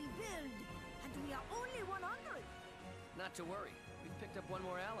to rebuild. And we are only 100. Not to worry. We've picked up one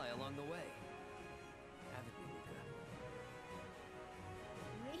more ally along the way. Haven't we, Luca?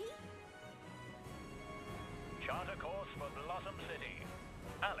 Ready? Charter course for Blossom City.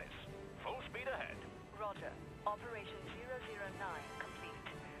 Alice, full speed ahead. Roger. Operation 009 complete.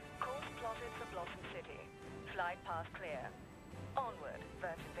 Course plotted for Blossom City. Flight path clear. Onward,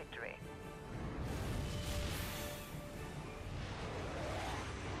 Versus victory.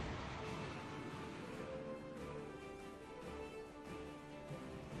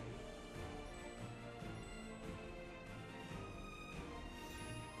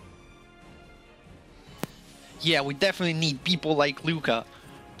 Yeah, we definitely need people like Luca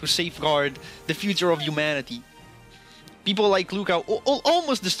to safeguard the future of humanity. People like Luca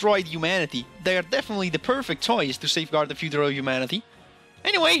almost destroyed humanity. They are definitely the perfect choice to safeguard the future of humanity.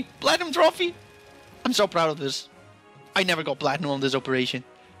 Anyway, Platinum Trophy! I'm so proud of this. I never got Platinum on this operation.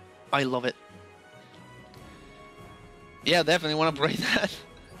 I love it. Yeah, definitely want to play that.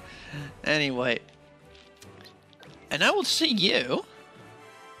 Anyway. And I will see you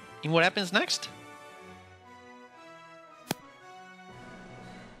in what happens next.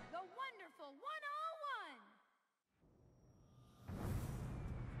 The Wonderful 101!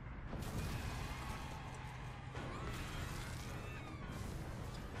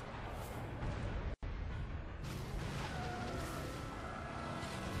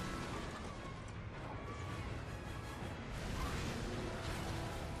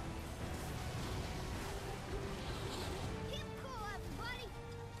 Keep cool, everybody.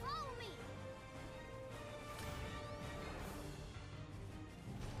 Follow me.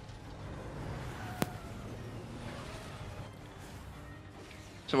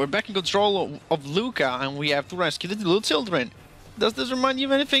 So we're back in control of Luca, and we have to rescue the little children. Does this remind you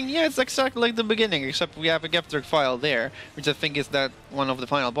of anything? Yeah, it's exactly like the beginning, except we have a Geathjerk file there, which I think is that one of the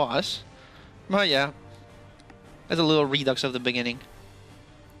final boss. But yeah, it's a little redux of the beginning.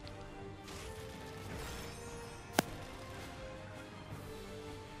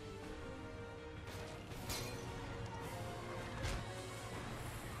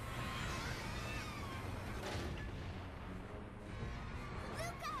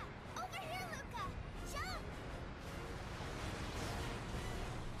 Luca! Over here, Luca! Jump!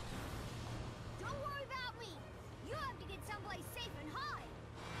 Don't worry about me. You have to get someplace safe and hide.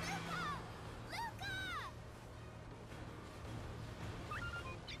 Luca! Luca!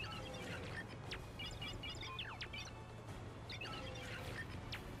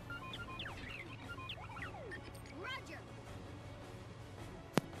 Roger.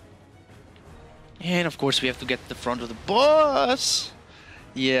 And of course we have to get to the front of the bus.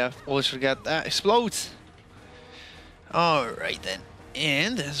 Yeah, always forget that. Explode! Alright then.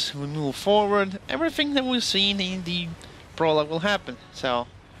 And as we move forward, everything that we've seen in the prologue will happen. So,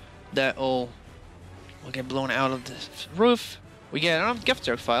 that all will get blown out of the roof. We get another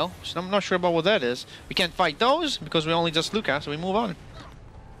Geathjerk file, which I'm not sure about what that is. We can't fight those because we only just Luca, so we move on.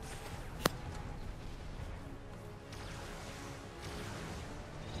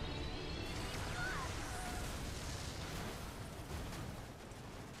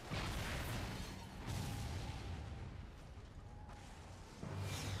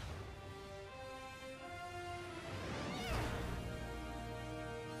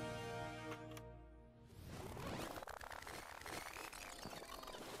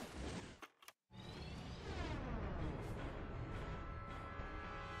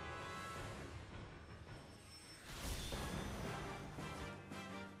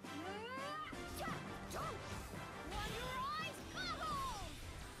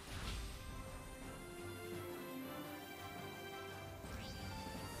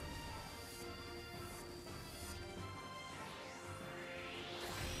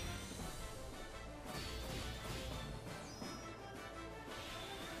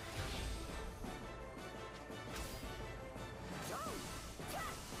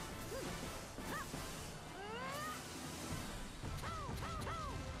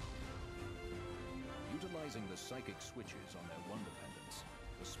 Utilizing the psychic switches on their Wonder Pendants,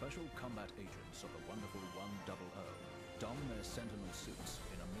 the special combat agents of the wonderful 100 don their Sentinel suits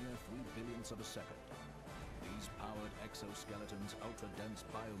in a mere 3 billionths of a second. These powered exoskeletons' ultra-dense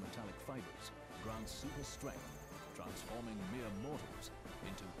biometallic fibers grant super strength, transforming mere mortals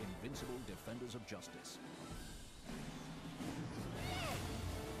into invincible defenders of justice.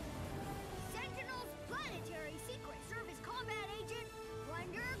 Sentinel's Planetary Secret Service Combat Agent,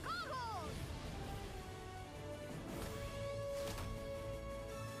 Wonder Goggles!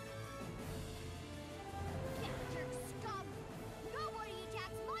 Geathjerk scum! Nobody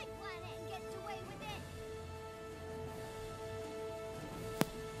attacks my planet and gets away with it!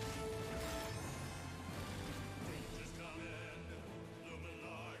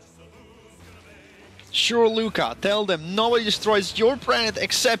 Sure, Luca, tell them nobody destroys your planet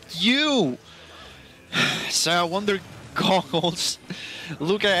except you! So, Wonder Goggles.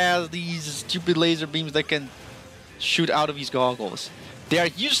 Luca has these stupid laser beams that can shoot out of his goggles. They are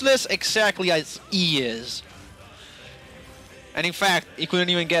useless exactly as he is. And in fact, he couldn't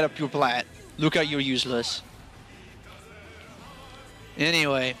even get a pure plat. Luca, you're useless.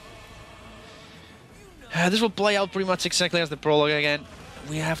 Anyway. This will play out pretty much exactly as the prologue again.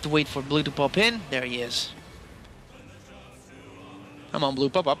 We have to wait for Blue to pop in. There he is. Come on, Blue,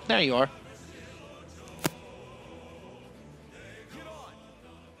 pop up. There you are.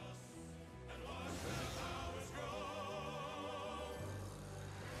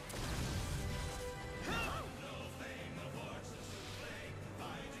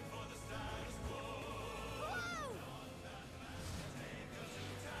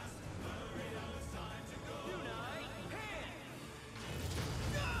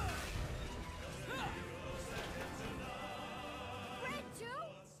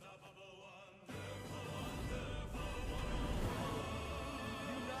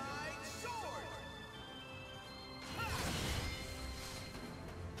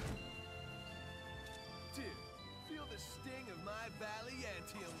 Feel the sting of my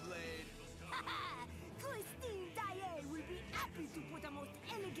Valiantium blade. Christine Daae will be happy to put a most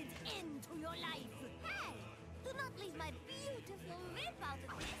elegant end to your life. Hey, do not leave my beautiful rip out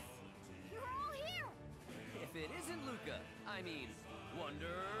of this. You're all here. If it isn't Luca, I mean,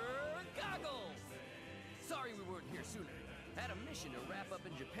 Wonder Goggles! Sorry we weren't here sooner. Had a mission to wrap up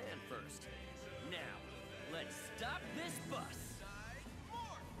in Japan first. Now, let's stop this bus!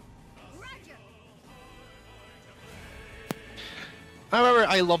 Roger. However,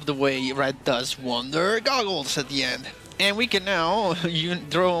 I love the way Red does Wonder Goggles at the end. And we can now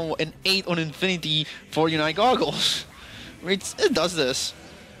throw an 8 on Infinity for Unite Goggles. It does this.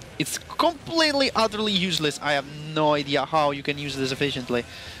 It's completely, utterly useless. I have no idea how you can use this efficiently.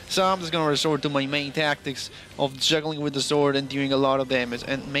 So I'm just gonna resort to my main tactics of juggling with the sword and doing a lot of damage.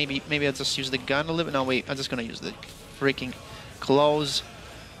 And maybe I'll just use the gun a little bit. No, wait, I'm just gonna use the freaking claws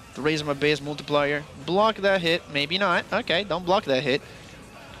to raise my base multiplier. Block that hit. Maybe not. Okay, don't block that hit.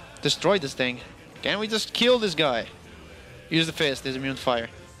 Destroy this thing. Can we just kill this guy? Use the fist. There's immune to fire.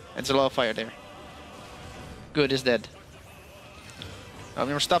 And there's a lot of fire there. Good, he's dead.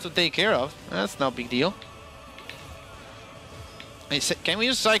 More stuff to take care of. That's no big deal. Can we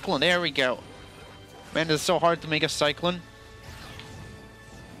use Cyclone? There we go. Man, it's so hard to make a Cyclone.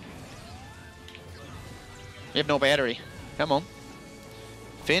 We have no battery. Come on.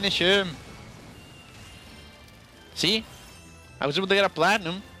 Finish him. See? I was able to get a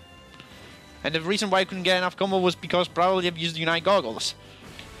platinum. And the reason why I couldn't get enough combo was because probably I've used Unite Goggles.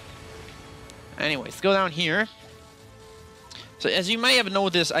 Anyways, let's go down here. So as you may have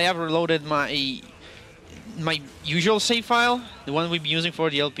noticed, I have reloaded my usual save file, the one we've been using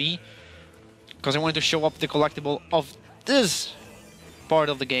for the LP, because I wanted to show up the collectible of this part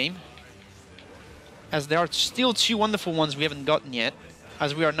of the game, as there are still 2 wonderful ones we haven't gotten yet.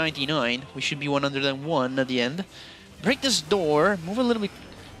 As we are 99, we should be 101 at the end. Break this door, move a little bit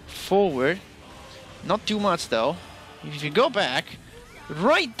forward, not too much though. If you go back,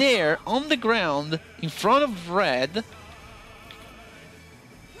 right there on the ground in front of Red,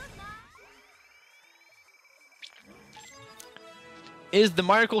 is the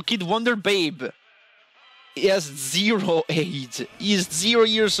Miracle Kid Wonder Babe. He has 0 age. He is 0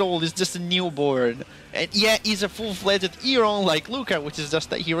 years old. He's just a newborn. And yeah, he's a full-fledged hero like Luca, which is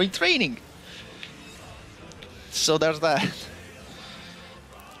just a hero in training. So there's that.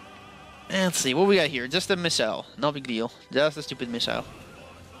 And let's see, what we got here? Just a missile. No big deal. Just a stupid missile.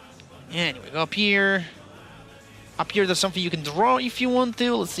 Anyway, go up here. Up here there's something you can draw if you want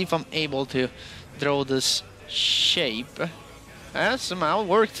to. Let's see if I'm able to draw this shape. Somehow it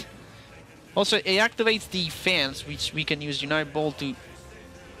worked. Also, it activates the fans, which we can use Unite Ball to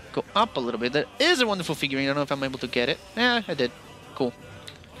go up a little bit. That is a wonderful figurine. I don't know if I'm able to get it. Yeah, I did. Cool.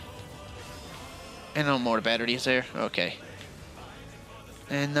 And no more batteries there. Okay.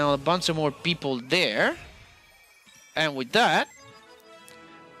 And now a bunch of more people there. And with that,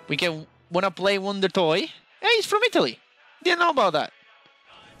 we can wanna play Wonder Toy. he's from Italy. Didn't know about that.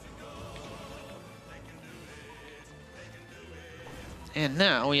 And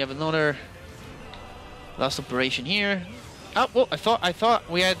now we have another last operation here. Oh, well, I thought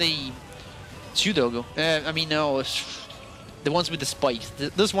we had the Tsudogo. I mean, no, it's the ones with the spikes.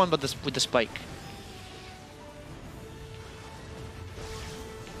 This one, but with the spike.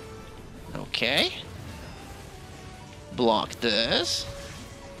 Okay. Block this.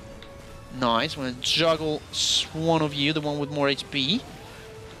 Nice. I'm gonna juggle one of you, the one with more HP.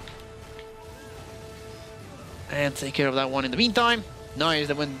 And take care of that one in the meantime. Nice,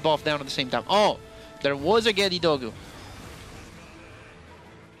 that went both down at the same time. Oh, there was a Geathjerk.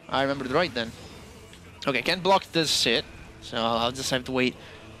 I remembered right then. Okay, can't block this shit. So I'll just have to wait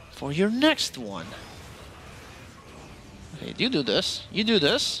for your next one. Okay, you do this. You do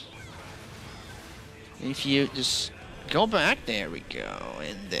this. If you just go back, there we go.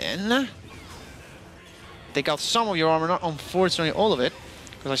 And then take out some of your armor, not unfortunately all of it.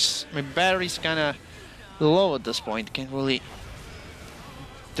 Because my battery's kind of low at this point. Can't really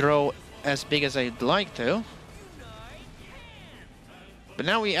throw as big as I'd like to. But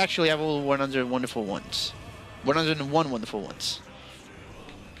now we actually have all 100 wonderful ones. 101 wonderful ones.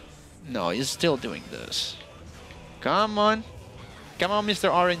 No, he's still doing this. Come on. Come on,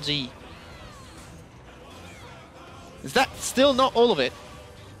 Mr. RNG. Is that still not all of it?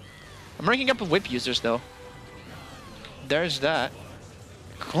 I'm ranking up with whip users though. There's that.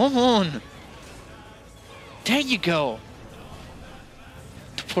 Come on. There you go.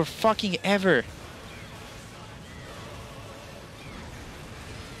 For fucking ever.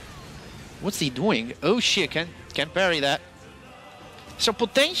 What's he doing? Oh shit, can't parry that. So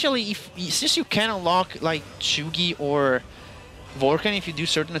potentially, since you can unlock like Chugi or Vorkan if you do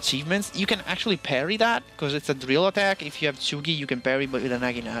certain achievements, you can actually parry that because it's a drill attack. If you have Chugi, you can parry but with a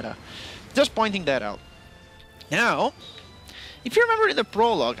Naginata. Just pointing that out. Now, if you remember in the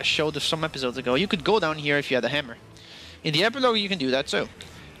prologue I showed some episodes ago, you could go down here if you had a hammer. In the epilogue, you can do that too.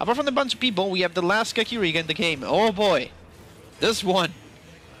 Apart from the bunch of people, we have the last Kakuriga in the game. Oh boy, this one.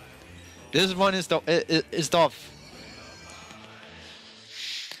 This one is tough.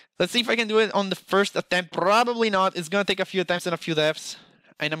 Let's see if I can do it on the first attempt. Probably not. It's gonna take a few attempts and a few deaths,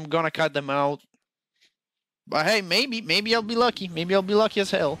 and I'm gonna cut them out. But hey, maybe I'll be lucky. Maybe I'll be lucky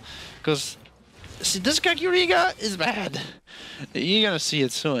as hell, because see, this Kakuriga is bad. You're gonna see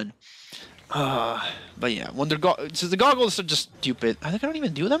it soon. But yeah, when so the goggles are just stupid. I think I don't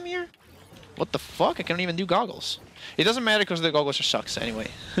even do them here. What the fuck? I can't even do goggles. It doesn't matter because the goggles are sucks anyway.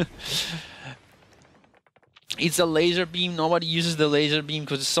 It's a laser beam. Nobody uses the laser beam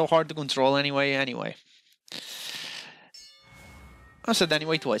because it's so hard to control anyway. I said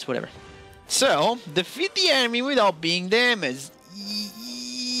anyway twice, whatever. So, defeat the enemy without being damaged.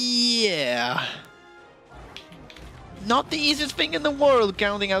 Yeah. Not the easiest thing in the world,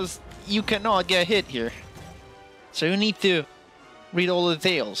 counting as you cannot get hit here. So you need to read all the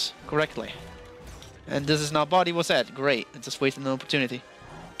details correctly. And this is not body was at. Great. I just wasted an opportunity.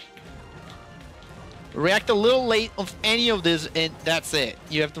 React a little late of any of this and that's it.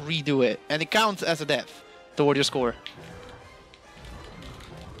 You have to redo it. And it counts as a death toward your score.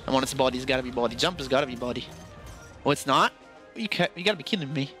 And when it's body, it's gotta be body. Jump has gotta be body. Oh, it's not? You gotta be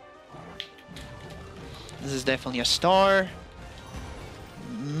kidding me. This is definitely a star.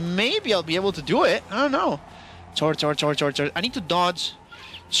 Maybe I'll be able to do it. I don't know. Charge. I need to dodge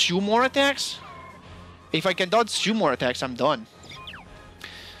 2 more attacks. If I can dodge 2 more attacks, I'm done.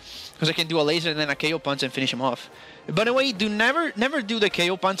 Because I can do a laser and then a KO punch and finish him off. By the way, never do the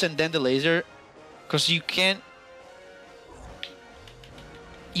KO punch and then the laser. Because you can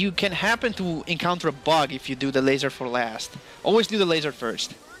happen to encounter a bug if you do the laser for last. Always do the laser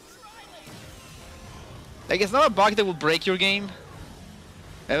first. Like, it's not a bug that will break your game.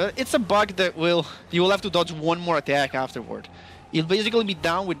 It's a bug that you will have to dodge 1 more attack afterward. You'll basically be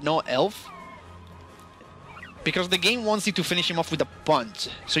down with no health. Because the game wants you to finish him off with a punch.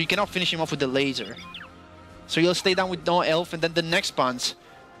 So you cannot finish him off with the laser. So you'll stay down with no health and then the next punch,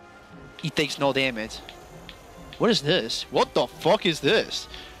 he takes no damage. What is this? What the fuck is this?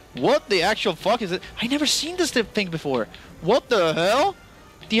 What the actual fuck is it? I never seen this thing before. What the hell?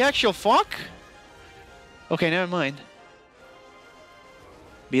 The actual fuck? Okay, never mind.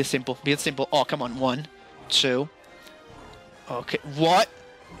 Be it simple. Be it simple. Oh, come on. 1, 2. Okay. What?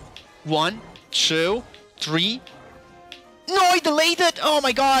 1, 2, 3. No, he delayed it. Oh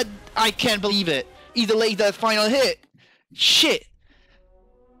my god. I can't believe it. He delayed that final hit. Shit.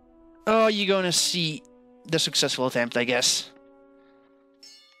 Oh, you're gonna see the successful attempt, I guess.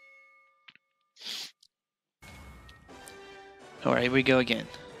 Alright, here we go again.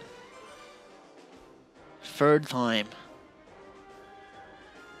 third time.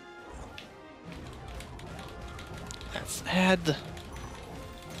 Let's add...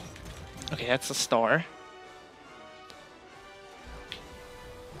 Okay, that's a star.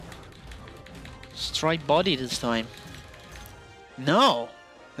 Let's try body this time. No!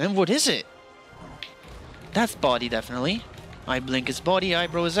 Then what is it? That's body, definitely. Eye blink is body,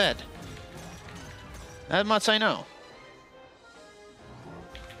 eyebrow is head. That much I know.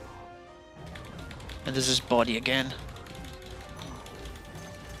 And this is body again.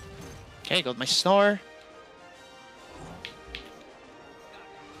 Okay, got my star.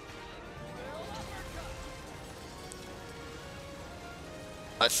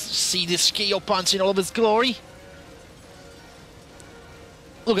 Let's see this KO punch in all of its glory.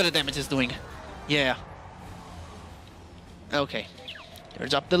 Look at the damage it's doing. Yeah. Okay.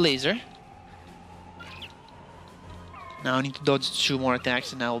 There's up the laser. Now I need to dodge 2 more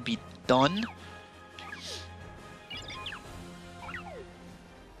attacks and I'll be done.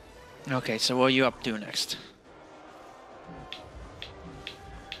 Okay, so what are you up to next?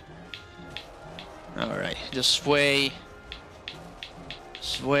 Alright, just sway.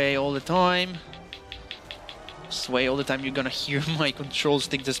 Sway all the time. Sway all the time. You're gonna hear my control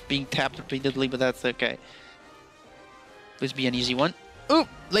stick just being tapped repeatedly, but that's okay. Please be an easy one. Ooh,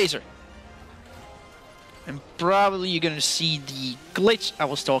 laser. And probably you're gonna see the glitch I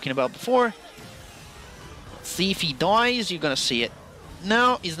was talking about before. See if he dies, you're gonna see it.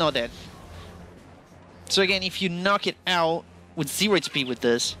 No, he's not dead. So again, if you knock it out with 0 HP with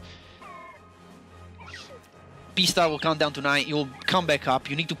this, P-Star will count down to 9, you'll come back up,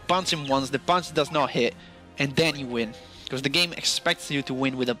 you need to punch him once, the punch does not hit, and then you win. Because the game expects you to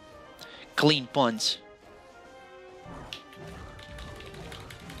win with a clean punch.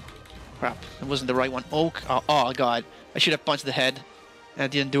 Crap, that wasn't the right one. Oh god, I should have punched the head, and I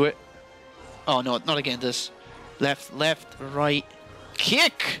didn't do it. Oh no, not again this. Left, left, right,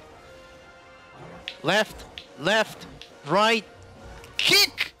 kick! Left, left, right,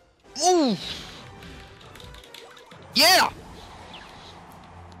 kick! Move! Yeah!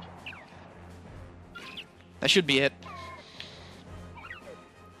 That should be it.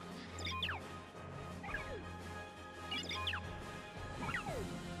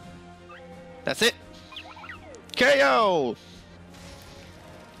 That's it. KO!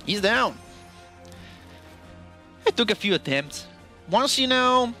 He's down. It took a few attempts. Once you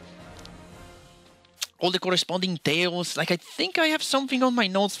know all the corresponding tails, like I think I have something on my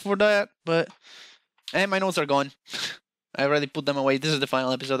notes for that, but my notes are gone. I already put them away. This is the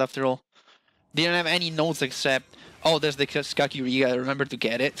final episode after all. Didn't have any notes except, oh, there's the Kakuriga, remember to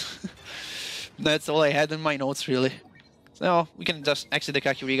get it. That's all I had in my notes, really. So, we can just exit the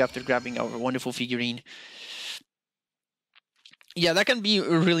Kakuriga after grabbing our wonderful figurine. Yeah, that can be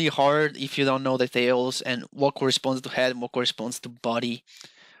really hard if you don't know the tails and what corresponds to head and what corresponds to body.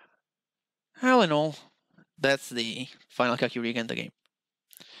 All in all, that's the final Kakuriga in the game.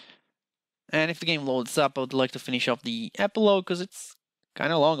 And if the game loads up, I would like to finish off the epilogue because it's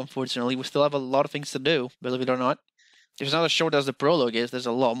kind of long, unfortunately. We still have a lot of things to do, believe it or not. There's not as short as the prologue is, there's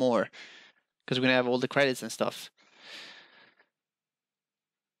a lot more. Because we're going to have all the credits and stuff.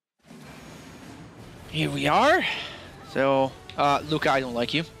 Here we are. So, Luca, I don't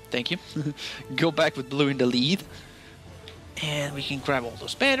like you. Thank you. Go back with Blue in the lead. And we can grab all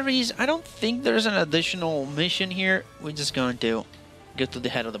those batteries. I don't think there's an additional mission here. We're just going to get to the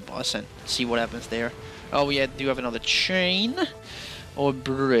head of the boss and see what happens there. Oh, we do have another chain. Or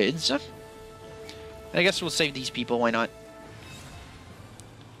bridge. I guess we'll save these people, why not?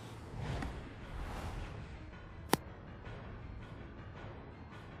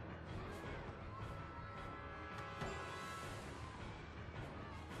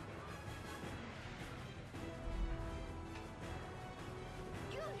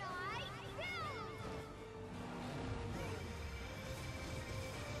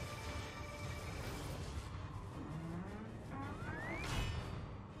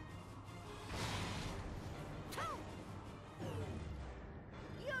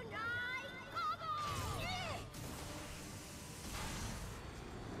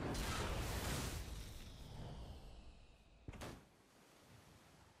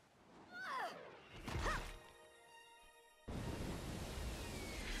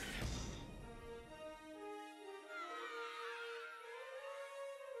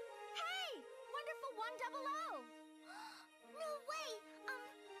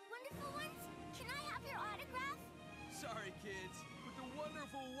 Sorry, kids, but the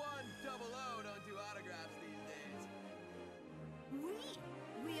wonderful 100 don't do autographs these days.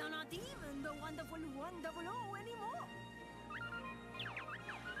 We are not even the wonderful 100 anymore.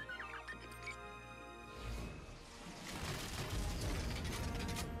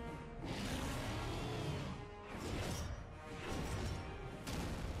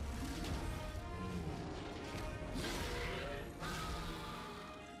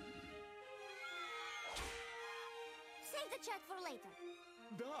 the chat for later.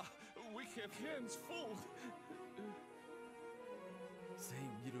 Da, we have hands full.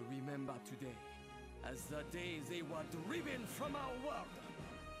 They will remember today as the day they were driven from our world.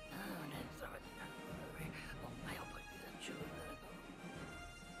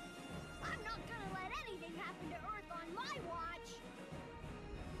 I'm not gonna let anything happen to Earth on my watch.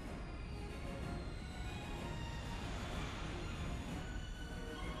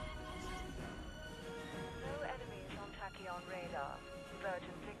 No enemies on Tachyon radar.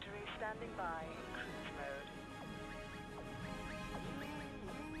 Virgin Victory standing by in cruise mode.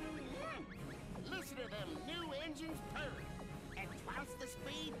 Listen to them new engines purring. At twice the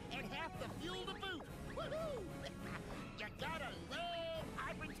speed and half the fuel to boot. Woohoo! You gotta love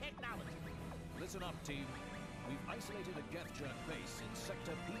hybrid technology. Listen up, team. We've isolated a Geathjerk base in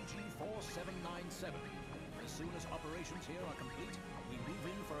sector PG-4797. As soon as operations here are complete, we move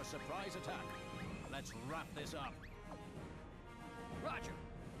in for a surprise attack. Let's wrap this up. Roger.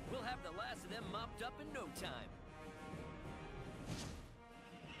 We'll have the last of them mopped up in no time.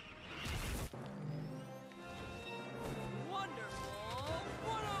 Wonderful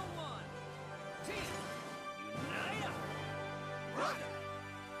 101. Team, unite up. Roger.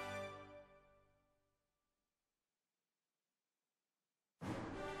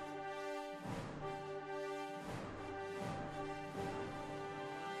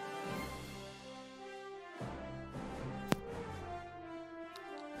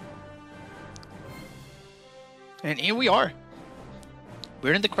 And here we are.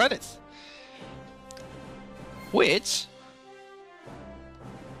 We're in the credits. Which,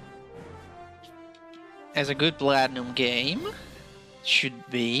 as a good Platinum game, should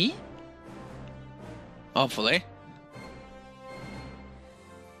be, hopefully,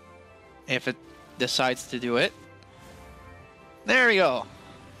 if it decides to do it. There we go.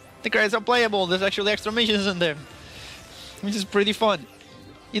 The credits are playable. There's actually extra missions in them, which is pretty fun.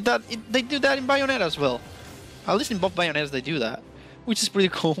 They do that in Bayonetta as well. At least in both Bayonettas they do that, which is pretty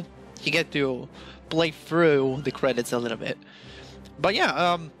cool. You get to play through the credits a little bit. But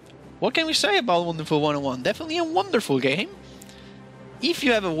yeah, what can we say about Wonderful 101? Definitely a wonderful game. If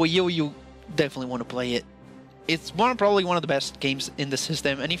you have a Wii U, you definitely want to play it. It's probably one of the best games in the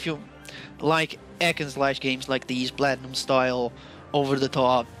system, and if you like hack and slash games like these, Platinum style, over the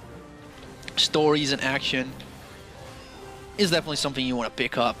top, stories and action, it's definitely something you want to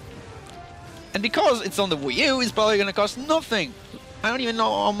pick up. And because it's on the Wii U, it's probably gonna cost nothing. I don't even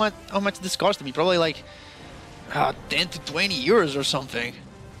know how much this cost me. Probably like 10 to 20 euros or something.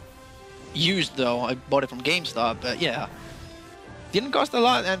 Used though, I bought it from GameStop, but yeah. Didn't cost a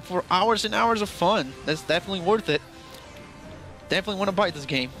lot, and for hours and hours of fun, that's definitely worth it. Definitely want to buy this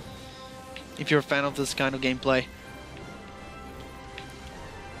game, if you're a fan of this kind of gameplay.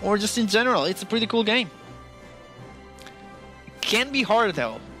 Or just in general, it's a pretty cool game. Can be hard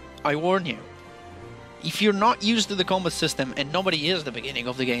though, I warn you. If you're not used to the combat system, and nobody is at the beginning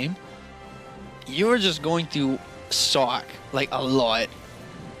of the game, you're just going to suck, like a lot.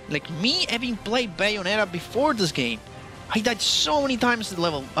 Like me, having played Bayonetta before this game, I died so many times at the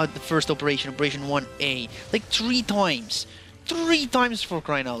level at the first Operation 1A, like 3 times. 3 times, for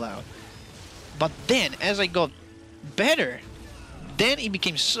crying out loud. But then, as I got better, then it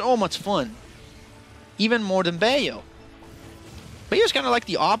became so much fun. Even more than Bayo. Bayo's kind of like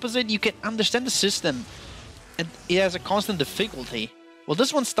the opposite. You can understand the system, and it has a constant difficulty. Well,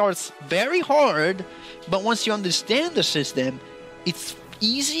 this one starts very hard, but once you understand the system, it's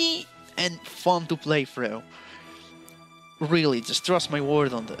easy and fun to play through. Really, just trust my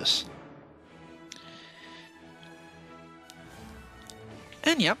word on this.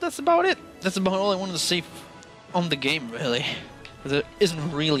 And yep, that's about it. That's about all I wanted to say on the game, really. There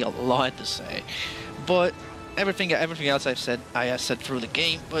isn't really a lot to say, but everything else I said through the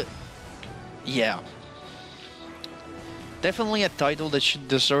game. But yeah, definitely a title that should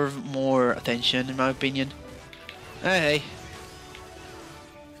deserve more attention, in my opinion. Hey,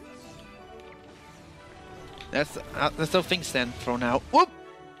 that's how things stand for now. Whoop.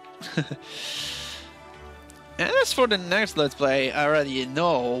 And as for the next Let's Play, I already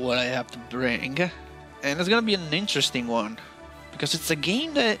know what I have to bring, and it's gonna be an interesting one. Because it's a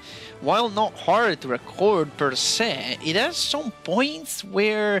game that, while not hard to record per se, it has some points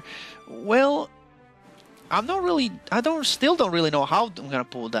where, well, still don't really know how I'm gonna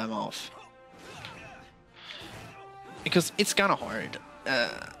pull them off. Because it's kind of hard.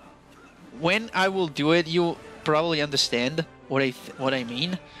 When I will do it, you'll probably understand what I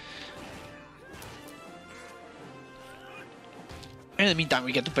mean. And in the meantime,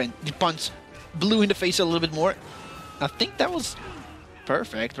 we get to punch Blue in the face a little bit more. I think that was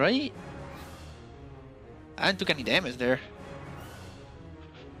perfect, right? I didn't took any damage there.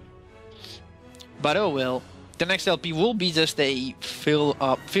 But oh well. The next LP will be just a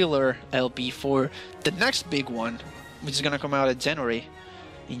filler LP for the next big one, which is gonna come out in January,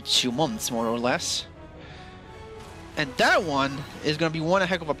 in 2 months more or less. And that one is gonna be one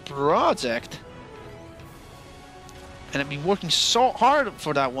heck of a project. And I've been working so hard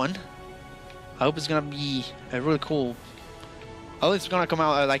for that one. I hope it's gonna be a really cool. Oh, it's gonna come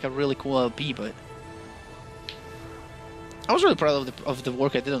out like a really cool LP, but I was really proud of the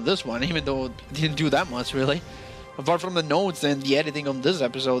work I did on this one, even though it didn't do that much really. Apart from the notes and the editing on this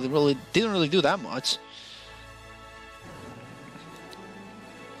episode, it really didn't really do that much.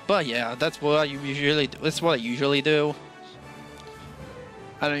 But yeah, that's what I usually do.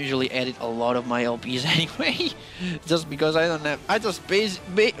 I don't usually edit a lot of my LPs anyway, just because I just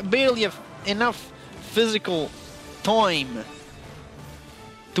barely have enough physical time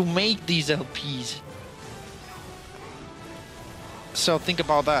to make these LPs. So think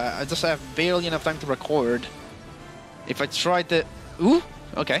about that. I just have barely enough time to record. If I tried to... Ooh!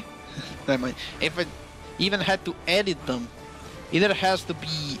 Okay. Never mind. If I even had to edit them, either it has to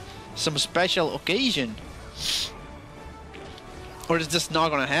be some special occasion, or it's just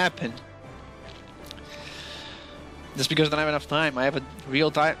not gonna happen. Just because I don't have enough time. I have a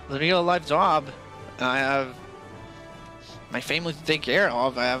real life job. I have my family to take care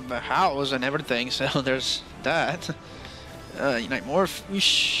of. I have a house and everything, so there's that. Unite Morph.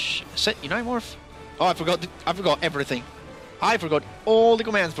 Set Unite Morph. Oh, I forgot everything. I forgot all the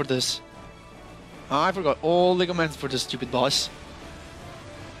commands for this. I forgot all the commands for this stupid boss.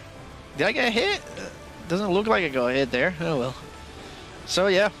 Did I get hit? Doesn't look like I got hit there. Oh well. So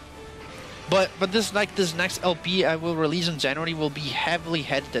yeah. But this next LP I will release in January will be heavily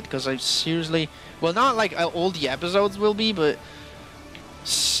edited, because I seriously, well, not like all the episodes will be, but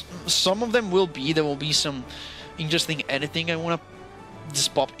some of them will be. There will be some interesting editing I want to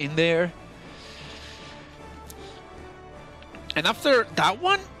just pop in there. And after that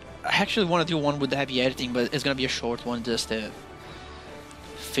one, I actually want to do one with the heavy editing, but it's gonna be a short one just to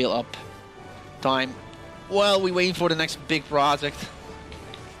fill up time while we waiting for the next big project.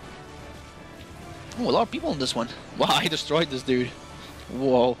 Oh, a lot of people in this one. Wow, I destroyed this dude.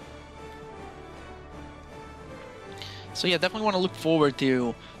 Whoa. So yeah, definitely want to look forward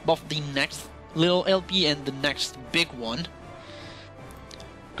to both the next little LP and the next big one,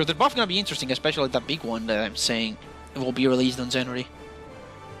 because they're both gonna be interesting, especially that big one that I'm saying will be released in January.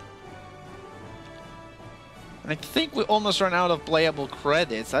 And I think we almost ran out of playable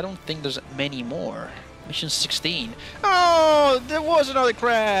credits. I don't think there's many more. Mission 16. Oh, there was another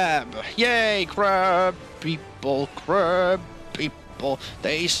crab! Yay, crab people, crab people.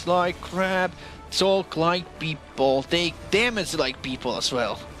 Taste like crab, talk like people, take damage like people as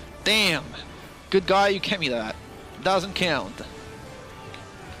well. Damn! Good guy, you gave me that. Doesn't count.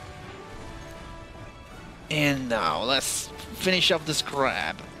 And now, let's finish off this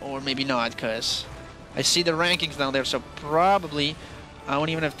crab. Or maybe not, because I see the rankings down there, so probably I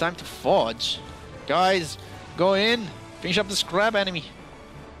won't even have time to fudge. Guys, go in. Finish up this crab enemy.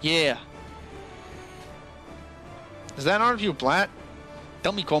 Yeah. Is that an RP plat?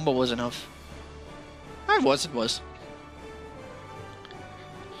 Tell me combo was enough. It was.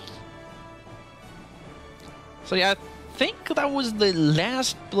 So yeah, I think that was the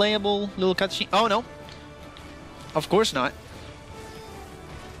last playable little cutscene. Oh no. Of course not.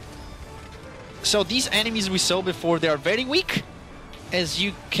 So these enemies we saw before, they are very weak, as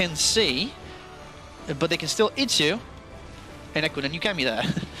you can see. But they can still hit you. And I couldn't, you can me that.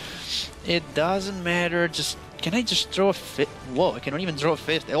 It doesn't matter, just... Can I just throw a fist? Whoa, I cannot even throw a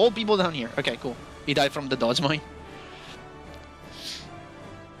fist. All people down here. Okay, cool. He died from the dodge mine.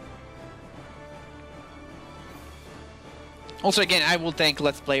 Also, again, I will thank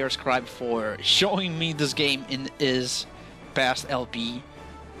Let's Player Scribe for showing me this game in his past LP.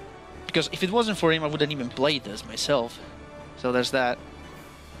 Because if it wasn't for him, I wouldn't even play this myself. So there's that.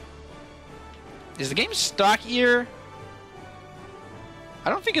 Is the game stuck here? I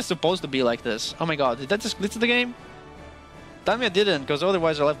don't think it's supposed to be like this. Oh my god, did that just glitch the game? Tell me I didn't, because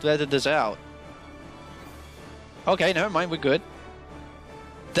otherwise I'll have to edit this out. Okay, never mind, we're good.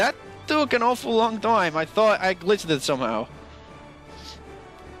 That took an awful long time. I thought I glitched it somehow.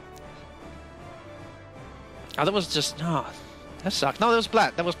 Oh, that was just... No, that sucked. No, that was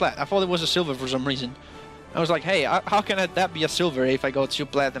plat. That was plat. I thought it was a silver for some reason. I was like, hey, how can that be a silver if I go 2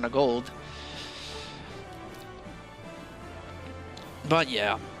 plat and a gold? But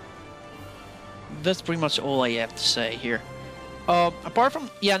yeah, that's pretty much all I have to say here. Apart from,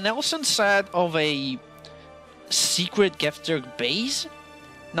 yeah, Nelson said of a secret Geathjerk base.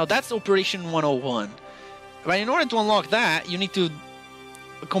 Now that's Operation 101. But in order to unlock that, you need to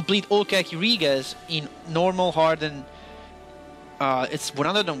complete all Kakirigas in normal, hard, and it's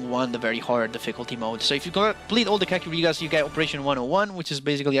 101, the very hard difficulty mode. So if you complete all the Kakirigas, you get Operation 101, which is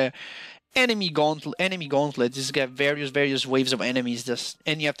basically a enemy gauntlet. Just get various waves of enemies,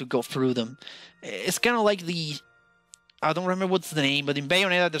 and you have to go through them. It's kind of like the, I don't remember what's the name, but in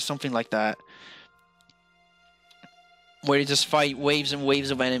Bayonetta there's something like that, where you just fight waves and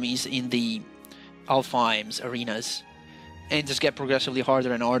waves of enemies in the Alfheim's arenas, and just get progressively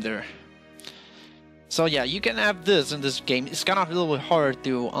harder and harder. So yeah, you can have this in this game. It's kind of a little bit hard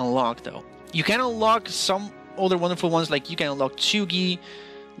to unlock though. You can unlock some other wonderful ones, like you can unlock Tsugi,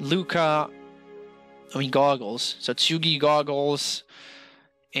 Luca, goggles. So Tsugi goggles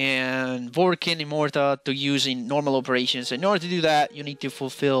and Vorkin Immorta to use in normal operations. In order to do that, you need to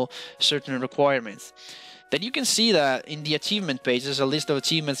fulfill certain requirements. Then you can see that in the achievement page, there's a list of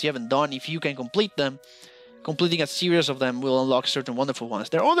achievements you haven't done. If you can complete them, completing a series of them will unlock certain wonderful ones.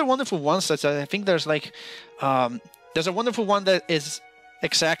 There are other wonderful ones, such as I think there's like, there's a wonderful one that is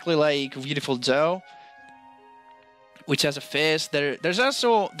exactly like Beautiful Joe, which has a fist. There is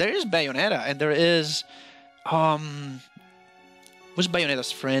Bayonetta, and there is, what's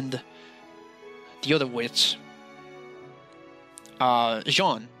Bayonetta's friend? The other witch.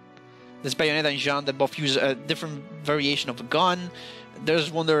 Jean. There's Bayonetta and Jean that both use a different variation of a gun. There's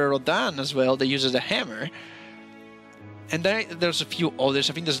Wonder Rodan as well that uses a hammer. And then there's a few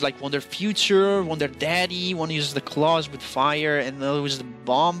others. I think there's like Wonder Future, Wonder Daddy. One uses the claws with fire, and the other uses the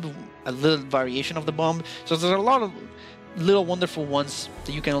bomb, a little variation of the bomb. So there's a lot of little wonderful ones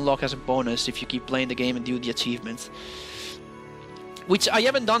that you can unlock as a bonus if you keep playing the game and do the achievements. Which I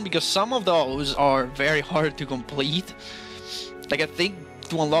haven't done because some of those are very hard to complete. Like I think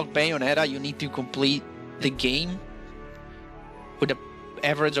to unlock Bayonetta, you need to complete the game with an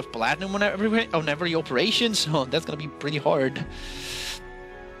average of platinum on every operation, so that's gonna be pretty hard.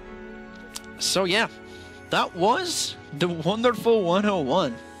 So yeah, that was the wonderful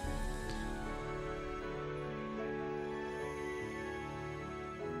 101.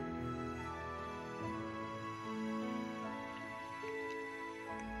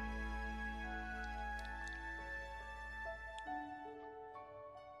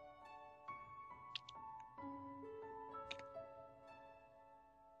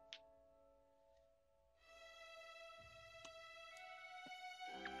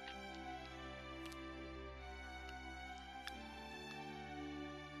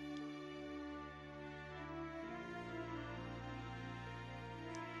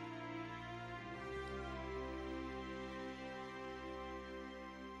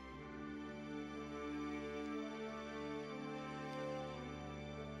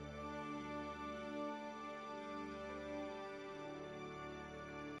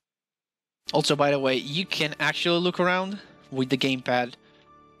 Also, by the way, you can actually look around with the gamepad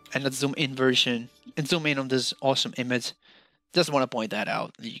and the zoom in version and zoom in on this awesome image. Just want to point that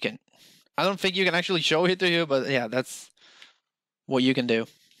out. You can, I don't think you can actually show it to you, but yeah, that's what you can do.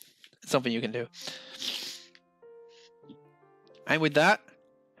 It's something you can do. And with that,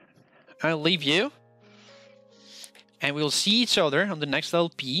 I'll leave you. And we'll see each other on the next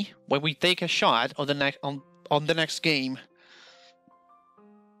LP when we take a shot of the next on the next game.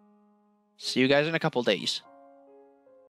 See you guys in a couple days.